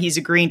doing and why he's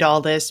agreeing to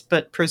all this.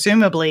 But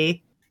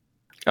presumably,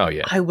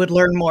 I would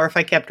learn more if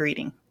I kept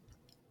reading.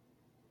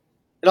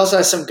 It also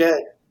has some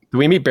good. Do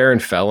we meet Baron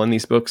Fell in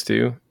these books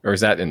too, or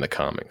is that in the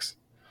comics?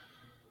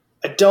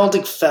 I don't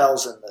think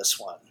Fell's in this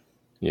one.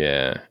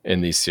 Yeah,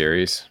 in these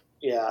series.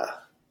 Yeah,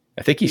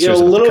 I think he shows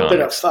a little bit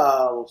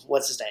of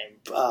what's his name,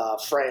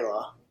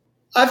 Freyla.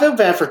 I feel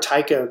bad for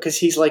Tycho because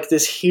he's like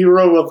this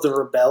hero of the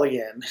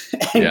rebellion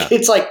and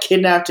gets like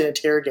kidnapped and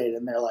interrogated.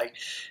 And they're like,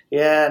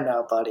 yeah,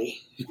 no,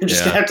 buddy, you're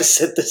just going to have to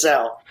sit this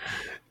out.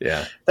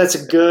 Yeah. That's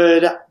a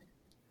good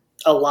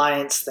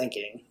alliance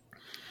thinking.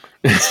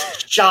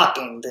 It's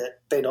shocking that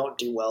they don't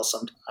do well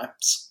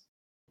sometimes.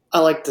 I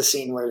like the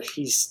scene where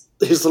his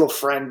little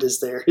friend is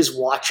there, his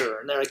watcher,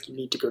 and they're like, you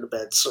need to go to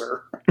bed,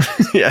 sir.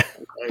 Yeah.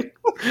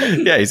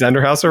 Yeah, he's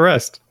under house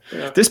arrest.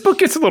 Yeah. This book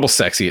gets a little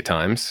sexy at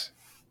times.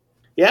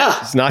 Yeah.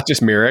 It's not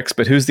just Mirex,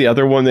 but who's the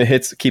other one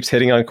that keeps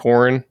hitting on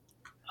Corrin?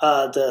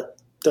 The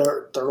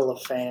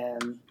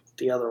Thurlefan,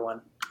 the other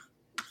one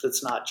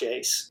that's not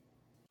Jace.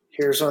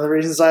 Here's one of the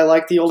reasons I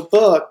like the old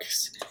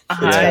books.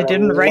 I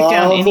didn't write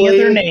down any of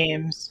their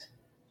names.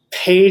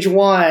 Page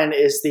 1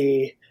 is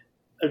the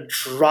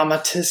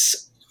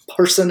Dramatis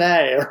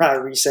Personae, or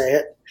however you say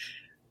it.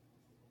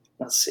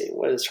 Let's see,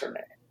 what is her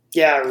name?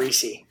 Yeah,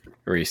 Arisi.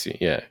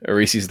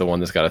 Arisi's the one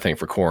that's got a thing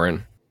for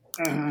Corrin.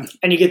 Mm-hmm.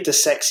 And you get the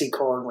sexy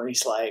Corrin where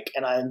he's like,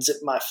 and I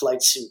unzip my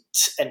flight suit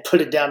and put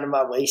it down to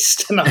my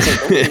waist. And I was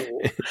like,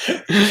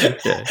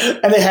 oh.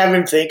 And they have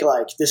him think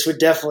like, this would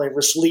definitely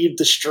relieve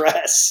the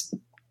stress.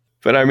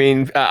 But I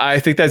mean, I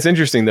think that's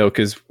interesting though,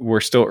 because we're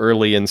still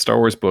early in Star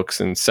Wars books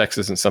and sex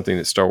isn't something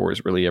that Star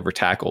Wars really ever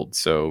tackled.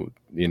 So,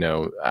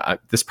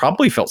 this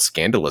probably felt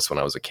scandalous when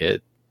I was a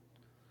kid.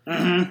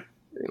 Mm-hmm.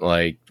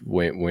 Like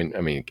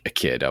when a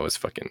kid, I was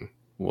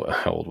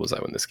how old was I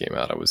when this came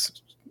out? I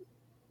was,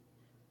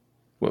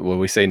 what would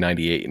we say,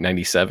 98,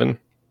 97?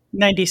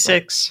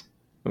 96.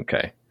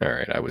 Okay. All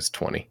right. I was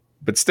 20.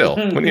 But still,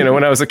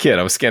 when I was a kid,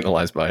 I was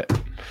scandalized by it.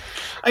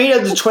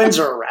 The twins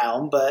are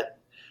around, but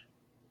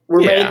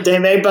they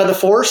made by the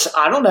Force?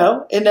 I don't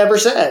know. It never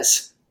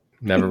says.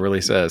 Never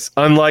really says.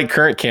 Unlike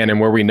current canon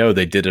where we know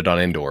they did it on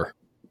Endor.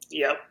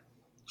 Yep.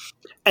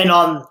 And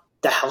on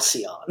the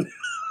Halcyon.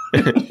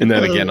 And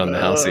then again on the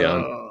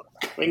Halcyon.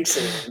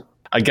 Wingsing.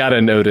 I got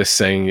a notice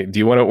saying, do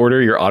you want to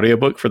order your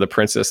audiobook for The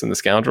Princess and the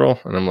Scoundrel?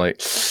 And I'm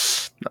like,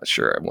 not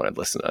sure I want to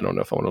listen. I don't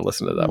know if I want to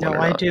listen to that one or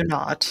not. No, I do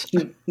not.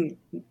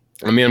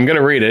 I'm going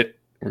to read it.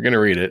 We're going to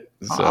read it.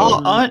 So.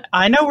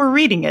 I know we're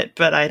reading it,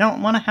 but I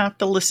don't want to have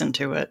to listen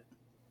to it.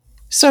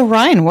 So,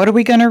 Ryan, what are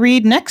we going to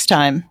read next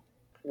time?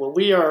 Well,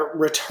 we are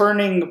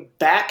returning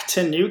back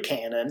to new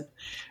canon.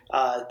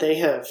 They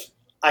have,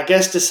 I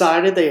guess,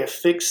 decided they have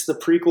fixed the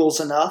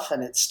prequels enough,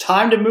 and it's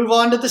time to move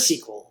on to the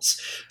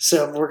sequels.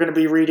 So we're going to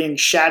be reading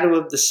Shadow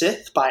of the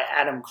Sith by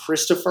Adam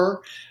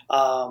Christopher,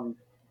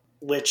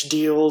 which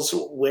deals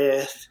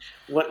with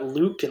what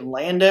Luke and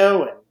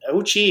Lando and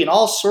Ochi and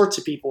all sorts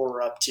of people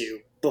were up to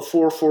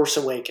before Force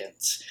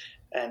Awakens.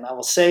 And I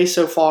will say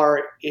so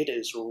far, it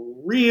is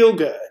real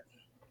good.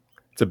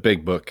 It's a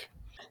big book.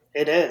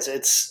 It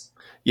is.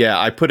 Yeah,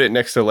 I put it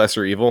next to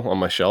Lesser Evil on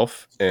my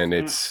shelf, and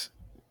it's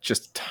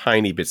just a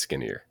tiny bit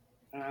skinnier.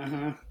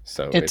 Mm-hmm.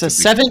 So it's a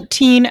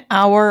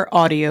 17-hour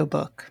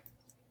audiobook.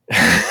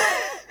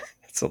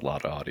 It's a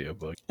lot of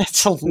audiobook.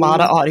 It's a lot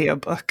of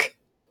audiobook.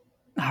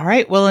 All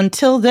right. Well,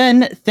 until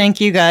then, thank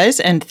you guys,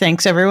 and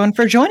thanks everyone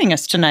for joining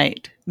us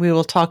tonight. We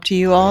will talk to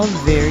you all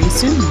very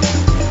soon.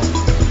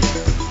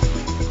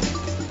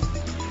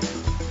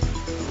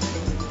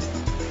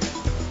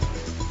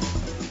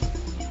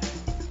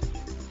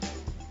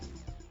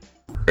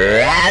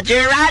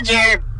 Roger, Roger.